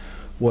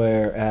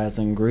 Whereas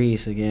in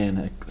Greece,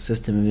 again, a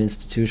system of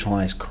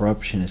institutionalized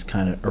corruption is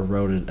kind of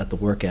eroded at the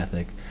work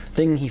ethic.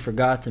 Thing he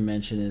forgot to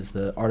mention is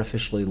the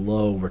artificially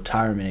low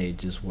retirement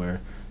ages,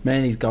 where many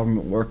of these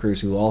government workers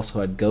who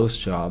also had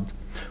ghost jobs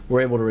were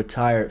able to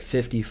retire at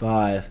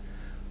 55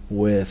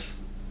 with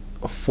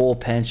a full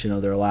pension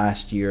of their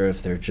last year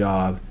of their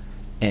job.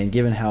 And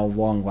given how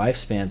long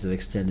lifespans have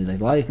extended,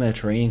 a lot of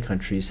Mediterranean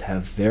countries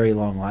have very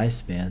long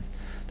lifespans.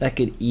 That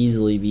could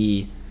easily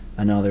be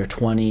another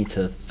 20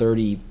 to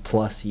 30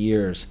 plus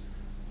years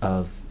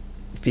of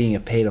being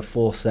paid a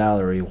full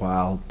salary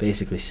while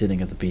basically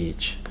sitting at the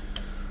beach.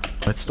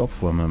 Let's stop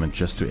for a moment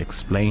just to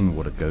explain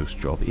what a ghost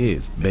job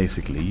is.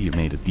 Basically, you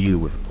made a deal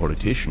with a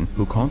politician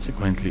who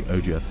consequently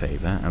owed you a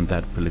favor, and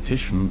that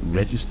politician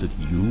registered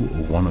you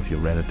or one of your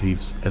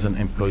relatives as an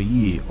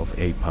employee of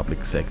a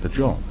public sector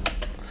job.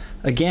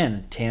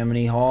 Again,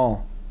 Tammany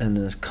Hall in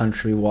a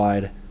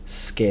countrywide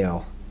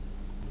scale.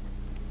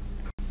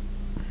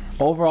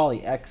 Overall,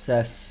 the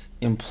excess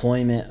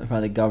employment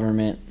by the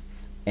government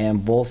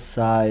and both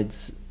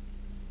sides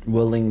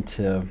willing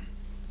to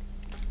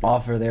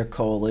offer their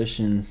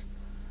coalitions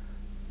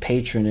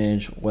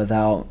patronage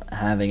without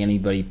having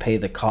anybody pay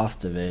the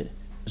cost of it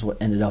is what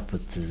ended up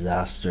with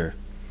disaster.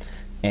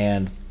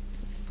 And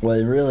what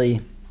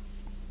really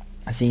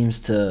seems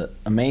to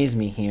amaze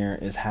me here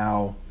is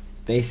how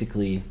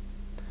basically,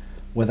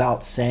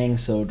 without saying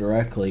so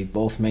directly,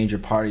 both major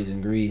parties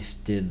in Greece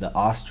did the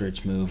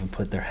ostrich move and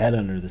put their head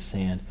under the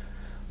sand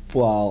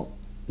while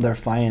their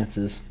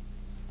finances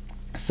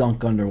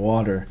sunk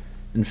underwater.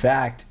 In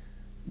fact,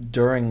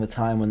 during the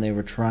time when they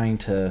were trying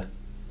to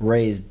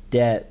raise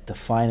debt to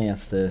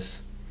finance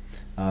this,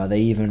 they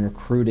even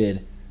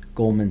recruited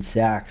Goldman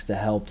Sachs to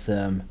help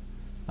them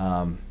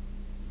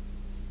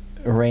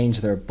arrange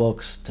their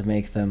books to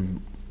make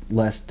them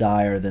less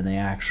dire than they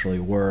actually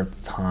were at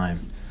the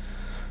time.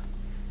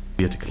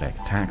 To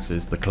collect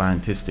taxes, the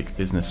clientistic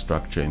business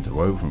structure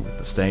interwoven with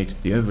the state,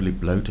 the overly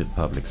bloated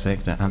public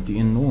sector, and the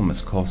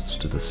enormous costs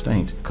to the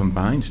state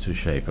combined to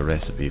shape a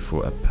recipe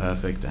for a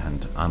perfect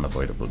and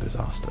unavoidable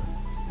disaster.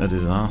 A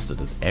disaster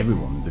that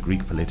everyone in the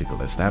Greek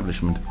political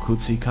establishment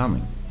could see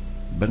coming.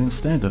 But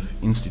instead of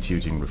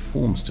instituting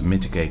reforms to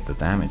mitigate the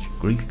damage,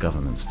 Greek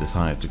governments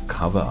decided to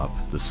cover up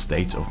the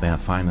state of their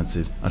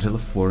finances until a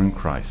foreign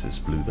crisis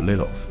blew the lid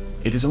off.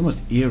 It is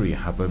almost eerie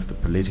how both the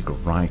political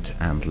right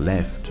and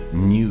left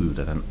knew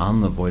that an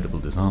unavoidable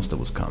disaster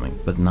was coming,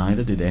 but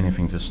neither did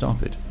anything to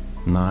stop it.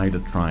 Neither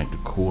tried to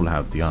call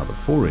out the other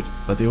for it,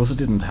 but they also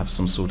didn't have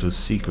some sort of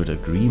secret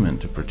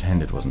agreement to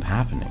pretend it wasn't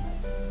happening.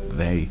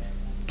 They,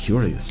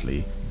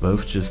 curiously,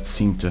 both just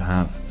seemed to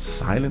have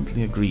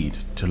silently agreed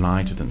to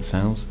lie to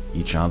themselves,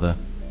 each other,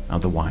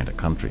 and the wider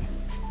country.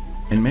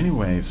 In many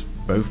ways,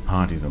 both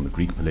parties on the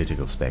Greek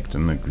political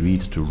spectrum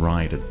agreed to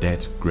ride a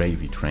debt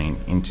gravy train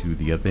into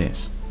the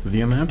abyss.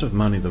 The amount of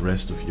money the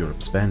rest of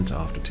Europe spent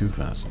after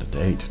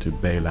 2008 to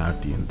bail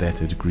out the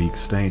indebted Greek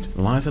state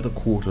lies at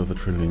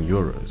 €250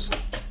 billion.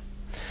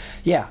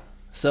 Yeah,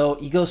 so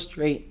you go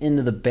straight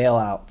into the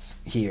bailouts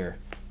here.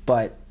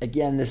 But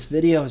again, this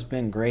video has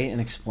been great in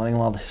explaining a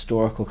lot of the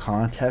historical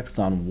context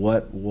on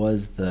what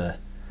was the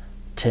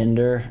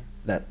tinder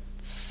that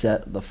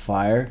set the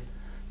fire,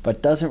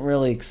 but doesn't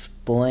really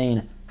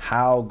explain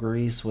how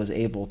Greece was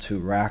able to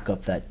rack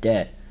up that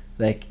debt.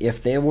 Like,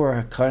 if they were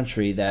a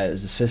country that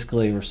is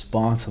fiscally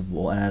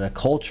responsible and had a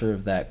culture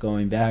of that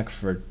going back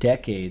for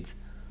decades,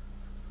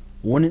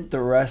 wouldn't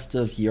the rest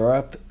of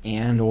Europe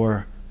and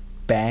or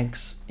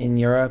banks in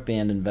Europe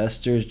and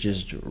investors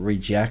just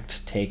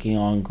reject taking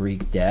on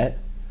Greek debt?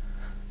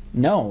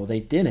 No, they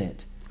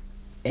didn't.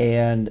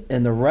 And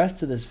in the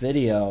rest of this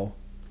video,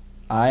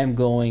 I am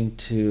going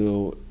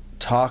to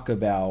talk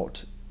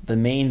about the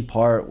main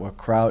part where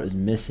Kraut is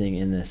missing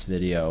in this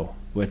video,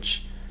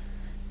 which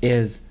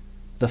is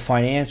the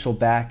financial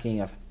backing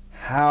of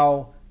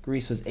how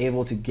Greece was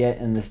able to get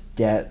in this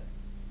debt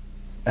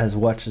as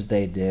much as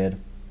they did,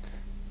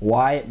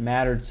 why it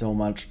mattered so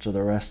much to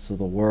the rest of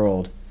the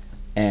world,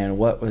 and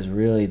what was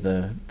really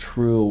the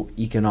true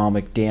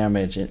economic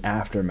damage and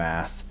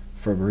aftermath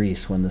for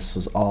Greece when this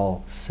was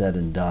all said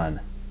and done.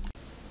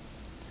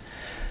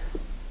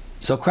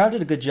 So Kraut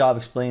did a good job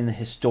explaining the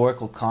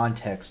historical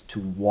context to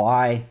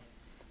why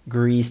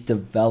Greece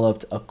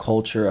developed a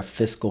culture of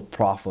fiscal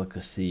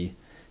profligacy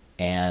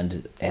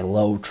and a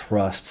low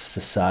trust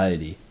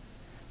society.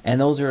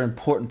 And those are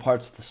important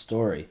parts of the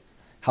story.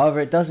 However,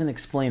 it doesn't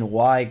explain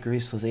why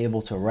Greece was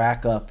able to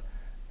rack up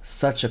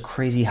such a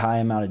crazy high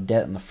amount of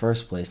debt in the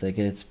first place. Like,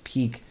 at its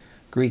peak,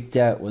 Greek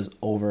debt was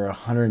over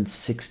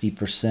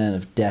 160%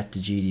 of debt to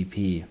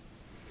GDP.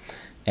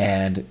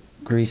 And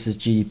Greece's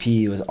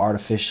GDP was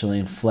artificially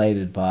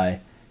inflated by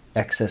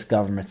excess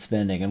government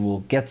spending. And we'll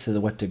get to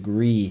what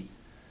degree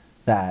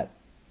that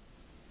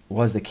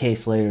was the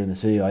case later in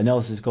this video. I know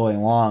this is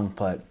going long,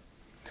 but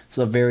it's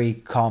a very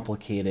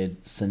complicated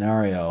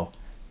scenario.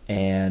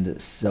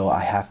 And so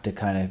I have to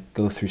kind of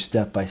go through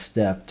step by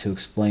step to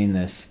explain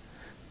this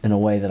in a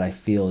way that I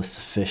feel is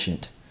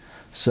sufficient.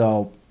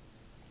 So,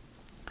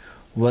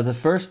 well, the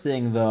first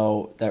thing,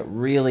 though, that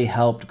really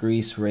helped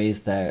Greece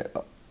raise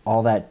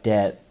all that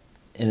debt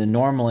in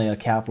normally a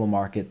capital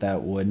market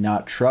that would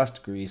not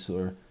trust Greece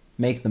or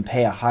make them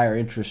pay a higher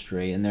interest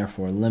rate and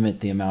therefore limit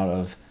the amount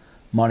of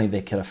money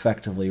they could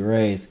effectively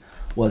raise,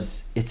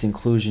 was its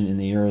inclusion in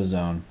the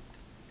Eurozone.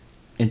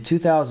 In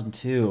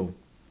 2002,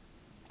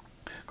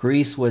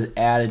 Greece was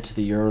added to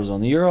the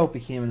Eurozone. The euro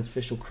became an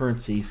official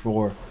currency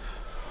for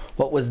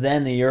what was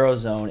then the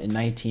Eurozone in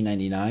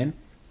 1999.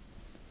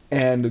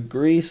 And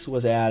Greece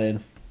was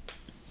added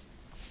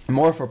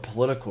more for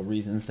political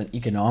reasons than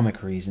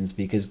economic reasons,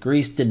 because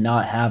Greece did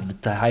not have the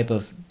type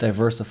of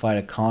diversified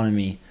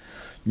economy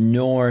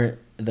nor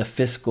the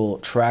fiscal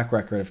track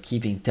record of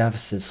keeping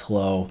deficits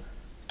low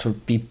to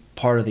be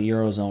part of the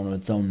Eurozone on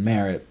its own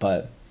merit.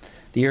 But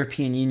the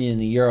European Union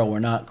and the Euro were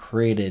not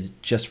created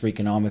just for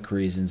economic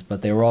reasons,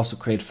 but they were also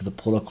created for the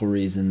political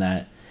reason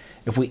that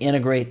if we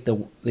integrate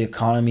the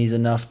economies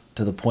enough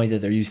to the point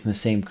that they're using the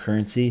same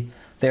currency,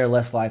 they're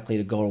less likely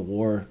to go to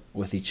war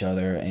with each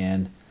other.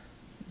 And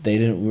they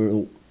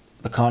didn't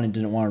the continent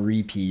didn't want a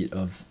repeat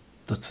of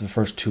the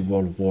first two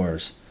world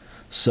wars.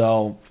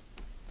 So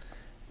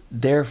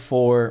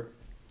therefore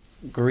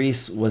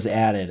Greece was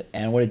added,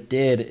 and what it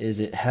did is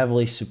it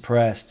heavily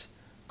suppressed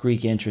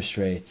Greek interest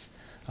rates.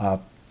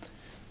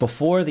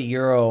 Before the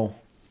euro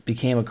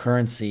became a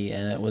currency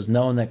and it was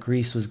known that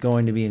Greece was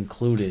going to be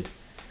included,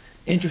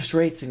 interest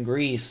rates in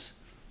Greece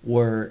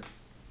were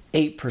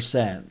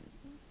 8%.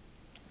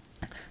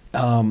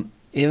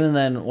 Even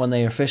then, when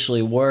they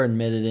officially were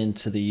admitted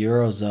into the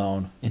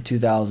Eurozone in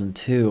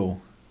 2002,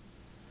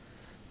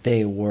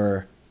 they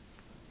were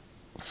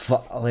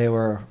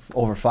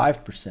over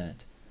 5%.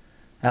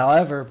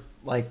 However,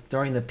 like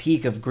during the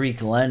peak of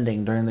Greek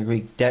lending, during the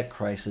Greek debt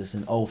crisis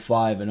in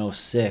 2005 and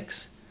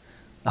 2006,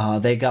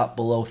 they got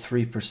below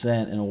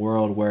 3% in a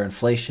world where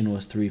inflation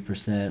was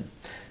 3%.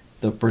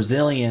 The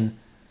Brazilian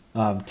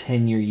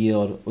 10-year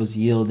yield was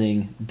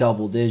yielding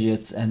double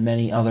digits, and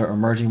many other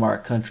emerging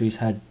market countries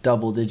had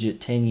double-digit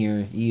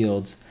 10-year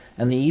yields.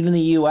 And even the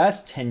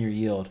U.S. 10-year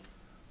yield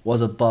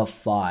was above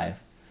 5.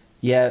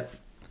 Yet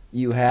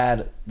you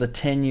had the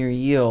 10-year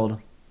yield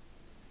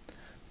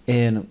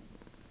in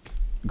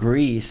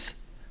Greece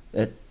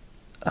at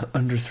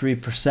under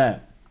 3%.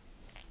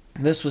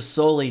 This was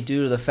solely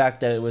due to the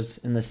fact that it was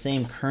in the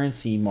same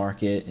currency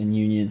market and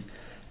union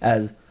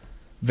as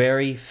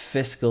very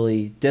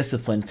fiscally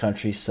disciplined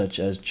countries such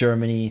as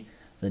Germany,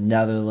 the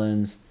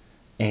Netherlands,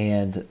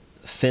 and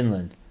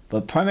Finland,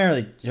 but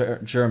primarily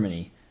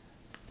Germany.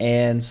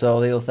 And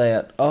so they'll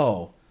say,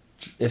 oh,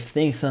 if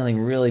something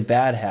really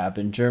bad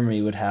happened,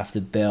 Germany would have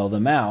to bail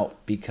them out,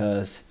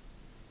 because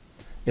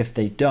if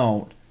they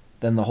don't,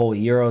 then the whole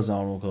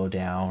Eurozone will go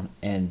down,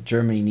 and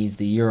Germany needs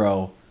the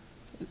euro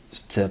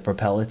to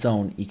propel its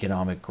own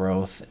economic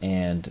growth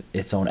and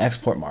its own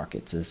export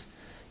markets. As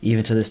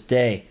even to this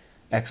day,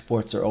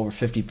 exports are over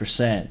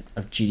 50%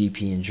 of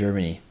GDP in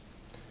Germany.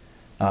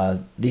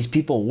 These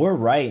people were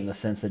right in the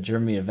sense that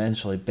Germany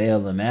eventually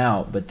bailed them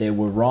out, but they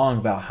were wrong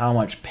about how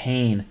much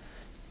pain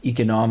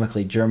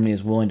economically Germany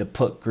is willing to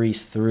put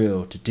Greece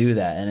through to do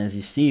that. And as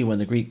you see, when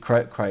the Greek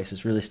credit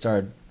crisis really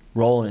started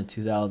rolling in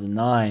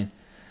 2009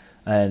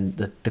 and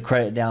the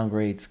credit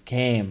downgrades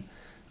came,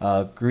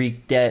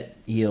 Greek debt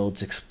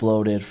yields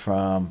exploded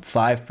from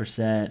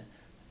 5%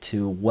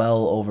 to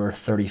well over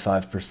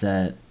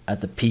 35%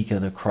 at the peak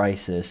of the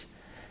crisis.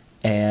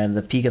 And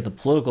the peak of the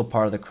political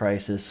part of the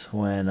crisis,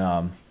 when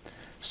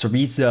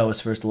Syriza was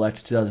first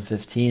elected in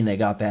 2015, they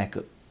got back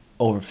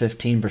over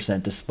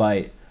 15%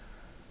 despite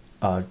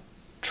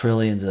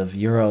trillions of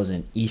euros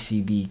in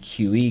ECB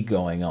QE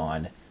going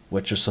on,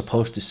 which are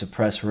supposed to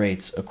suppress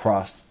rates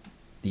across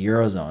the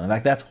Eurozone. In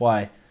fact, that's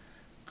why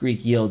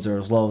Greek yields are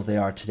as low as they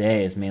are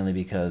today, is mainly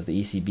because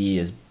the ECB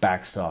has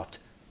backstopped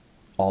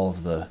all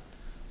of the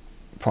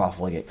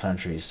profligate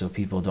countries, so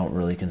people don't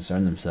really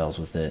concern themselves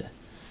with it.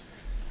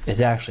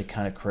 It's actually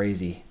kind of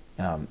crazy.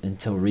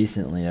 Until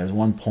recently, there was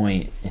one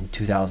point in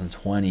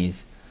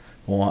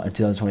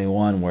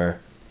 2021 where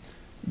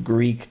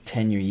Greek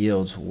 10-year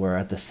yields were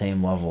at the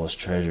same level as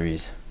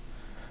treasuries.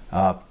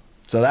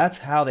 So that's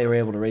how they were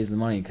able to raise the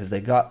money, because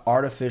they got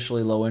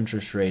artificially low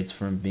interest rates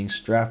from being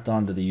strapped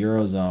onto the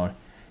Eurozone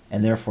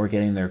and therefore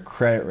getting their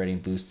credit rating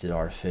boosted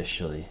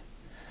artificially.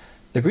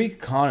 The Greek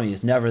economy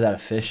is never that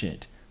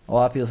efficient. A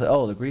lot of people say,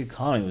 oh, the Greek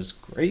economy was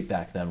great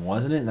back then,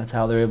 wasn't it? And that's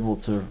how they're able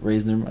to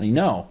raise their money.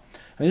 No.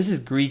 I mean, this is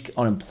Greek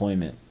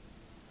unemployment.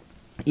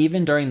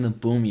 Even during the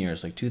boom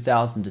years, like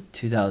 2000 to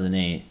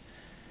 2008,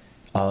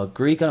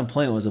 Greek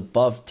unemployment was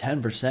above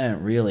 10%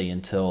 really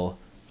until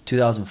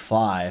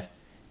 2005,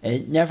 and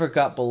it never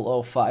got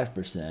below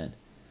 5%.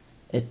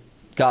 It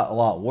got a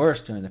lot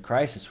worse during the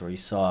crisis, where you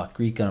saw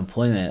Greek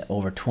unemployment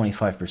over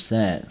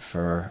 25%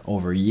 for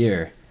over a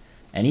year.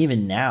 And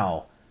even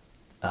now,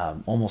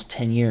 almost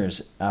 10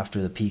 years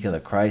after the peak of the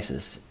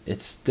crisis,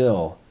 it's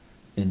still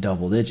in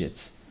double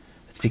digits.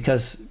 It's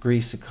because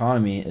Greece's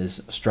economy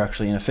is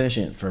structurally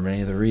inefficient for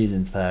many of the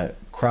reasons that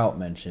Kraut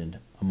mentioned,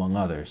 among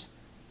others.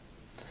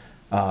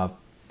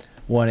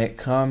 When it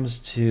comes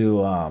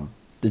to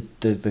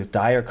the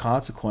dire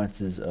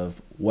consequences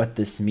of what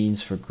this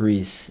means for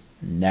Greece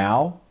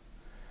now,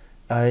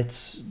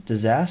 it's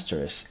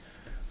disastrous.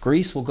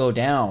 Greece will go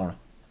down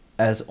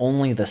as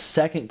only the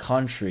second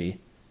country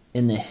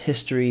in the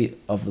history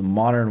of the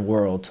modern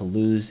world to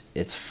lose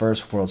its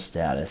first world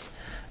status.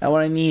 And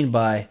what I mean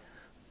by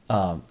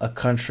a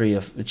country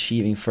of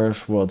achieving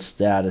first world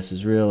status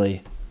is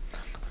really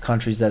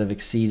countries that have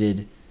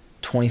exceeded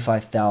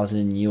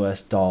 $25,000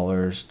 US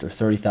dollars or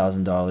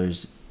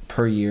 $30,000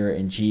 per year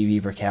in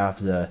GDP per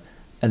capita,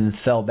 and then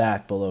fell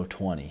back below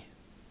 20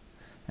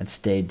 and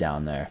stayed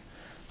down there.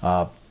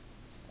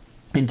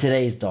 In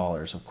today's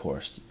dollars, of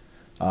course.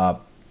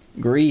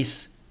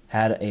 Greece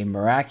had a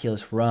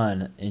miraculous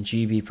run in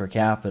GDP per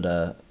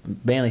capita,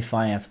 mainly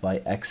financed by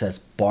excess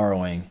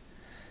borrowing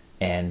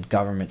and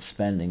government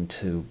spending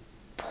to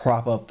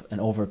prop up and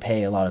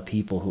overpay a lot of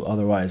people who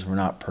otherwise were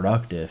not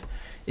productive.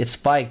 It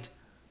spiked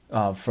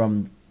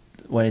from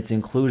when its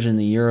inclusion in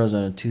the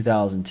Eurozone in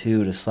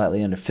 2002 to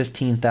slightly under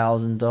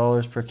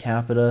 $15,000 per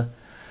capita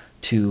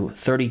to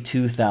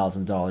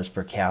 $32,000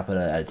 per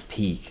capita at its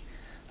peak,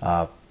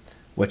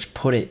 which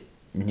put it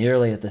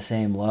nearly at the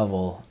same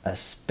level as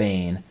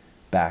Spain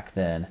back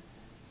then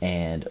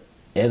and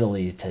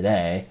Italy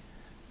today,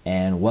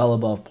 and well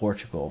above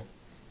Portugal,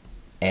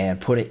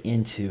 and put it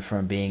into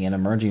from being an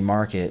emerging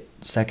market,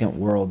 second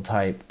world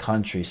type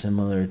country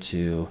similar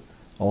to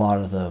a lot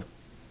of the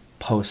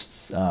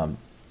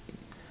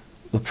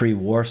the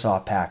pre-Warsaw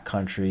Pact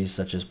countries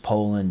such as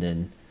Poland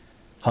and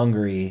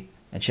Hungary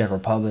and Czech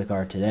Republic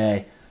are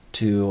today,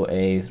 to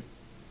a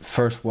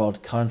first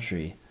world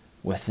country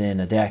within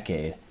a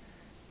decade.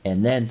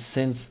 And then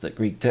since the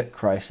Greek debt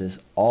crisis,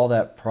 all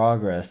that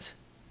progress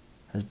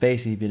has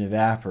basically been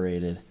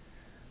evaporated.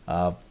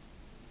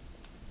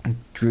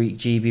 Greek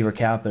GDP per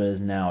capita is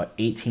now at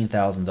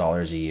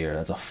 $18,000 a year.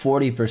 That's a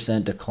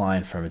 40%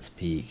 decline from its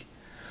peak,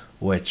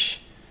 which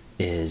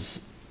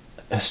is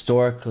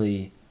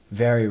historically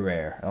very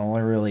rare. The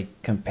only really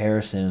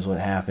comparison is what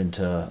happened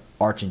to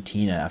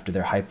Argentina after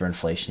their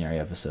hyperinflationary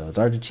episodes.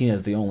 Argentina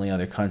is the only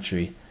other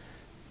country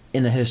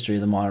in the history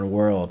of the modern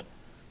world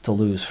to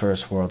lose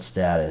first world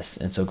status,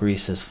 and so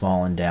Greece has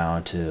fallen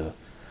down to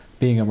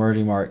being an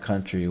emerging market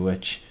country,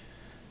 which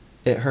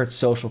it hurts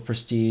social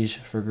prestige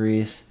for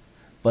Greece,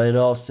 but it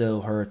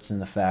also hurts in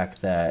the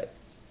fact that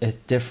a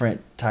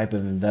different type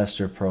of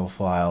investor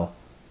profile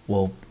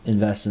will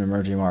invest in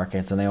emerging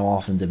markets, and they will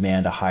often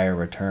demand a higher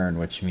return,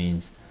 which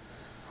means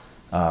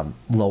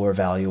lower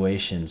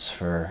valuations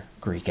for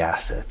Greek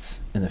assets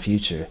in the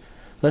future.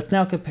 Let's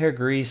now compare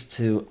Greece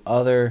to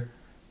other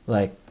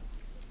like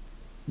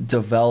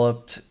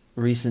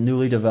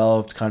newly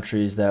developed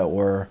countries that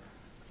were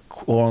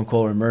quote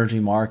unquote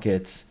emerging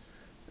markets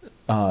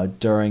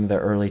during the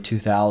early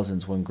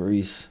 2000s when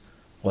Greece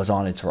was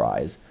on its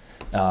rise.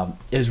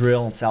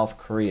 Israel and South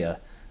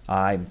Korea.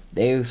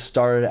 They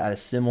started at a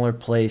similar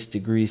place to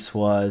Greece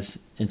was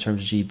in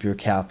terms of GDP per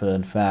capita.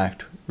 In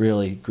fact,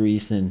 really,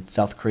 Greece and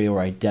South Korea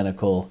were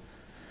identical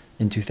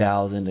in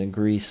 2000, and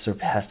Greece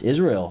surpassed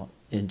Israel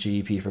in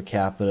GDP per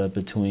capita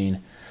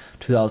between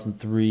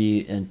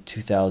 2003 and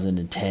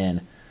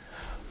 2010.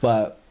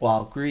 But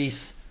while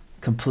Greece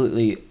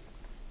completely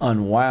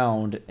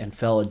unwound and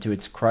fell into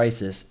its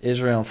crisis,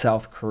 Israel and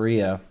South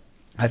Korea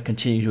have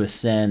continued to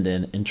ascend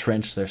and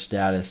entrench their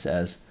status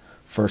as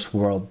first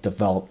world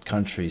developed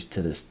countries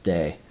to this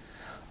day.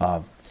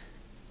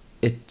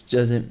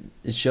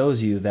 It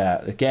shows you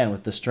that, again,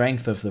 with the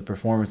strength of the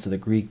performance of the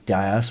Greek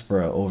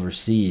diaspora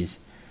overseas,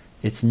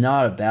 it's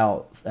not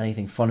about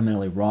anything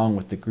fundamentally wrong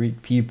with the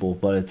Greek people,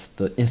 but it's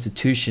the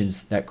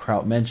institutions that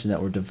Kraut mentioned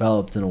that were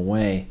developed in a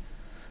way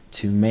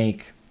to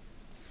make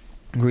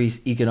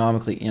Greece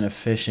economically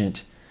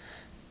inefficient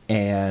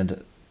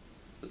and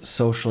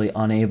socially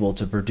unable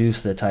to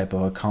produce the type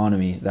of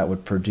economy that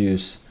would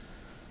produce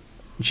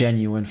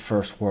genuine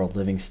first world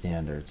living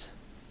standards.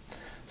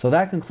 So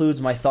that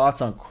concludes my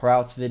thoughts on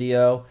Kraut's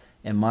video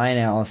and my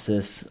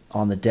analysis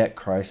on the debt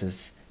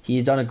crisis.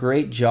 He's done a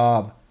great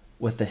job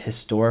with the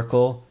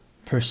historical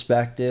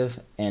perspective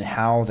and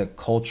how the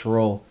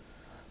cultural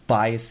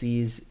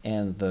biases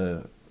and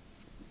the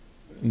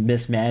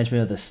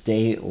mismanagement of the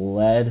state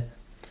led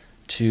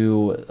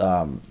to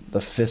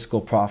the fiscal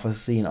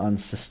prophecy and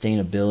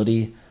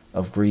unsustainability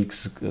of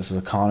Greece's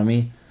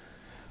economy.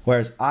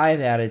 Whereas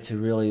I've added to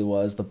really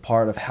was the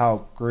part of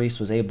how Greece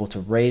was able to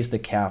raise the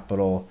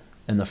capital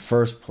in the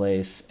first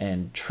place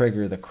and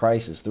trigger the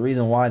crisis. The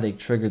reason why they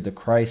triggered the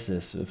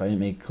crisis, if I didn't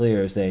make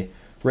clear, is they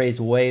raised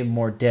way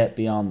more debt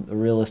beyond the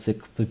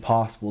realistically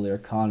possible their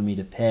economy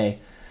to pay.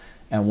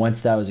 And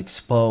once that was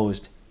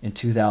exposed in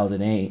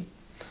 2008,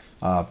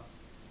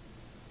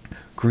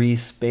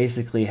 Greece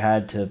basically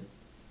had to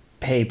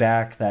pay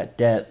back that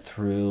debt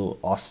through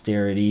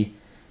austerity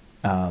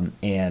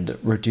and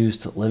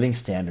reduced living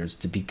standards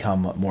to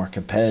become more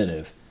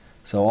competitive.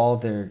 So all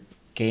of their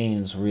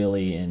gains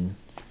really in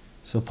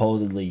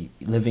supposedly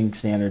living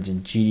standards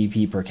and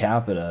GDP per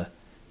capita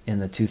in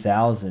the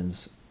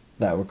 2000s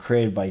that were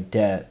created by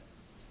debt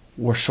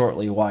were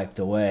shortly wiped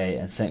away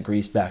and sent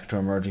Greece back to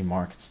emerging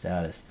market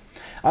status.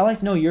 I'd like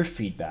to know your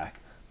feedback.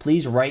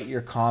 Please write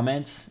your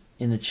comments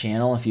in the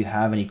channel if you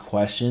have any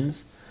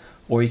questions,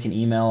 or you can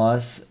email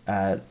us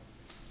at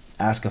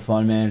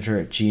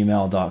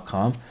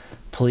askafundmanager@gmail.com.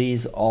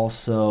 Please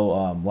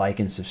also like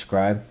and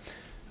subscribe.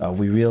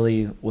 We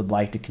really would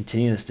like to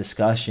continue this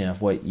discussion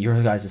of what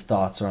your guys'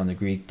 thoughts are on the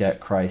Greek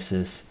debt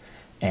crisis,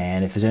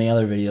 and if there's any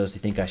other videos you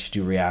think I should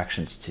do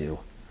reactions to.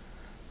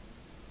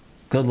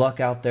 Good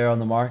luck out there on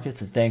the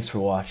markets, and thanks for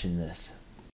watching this.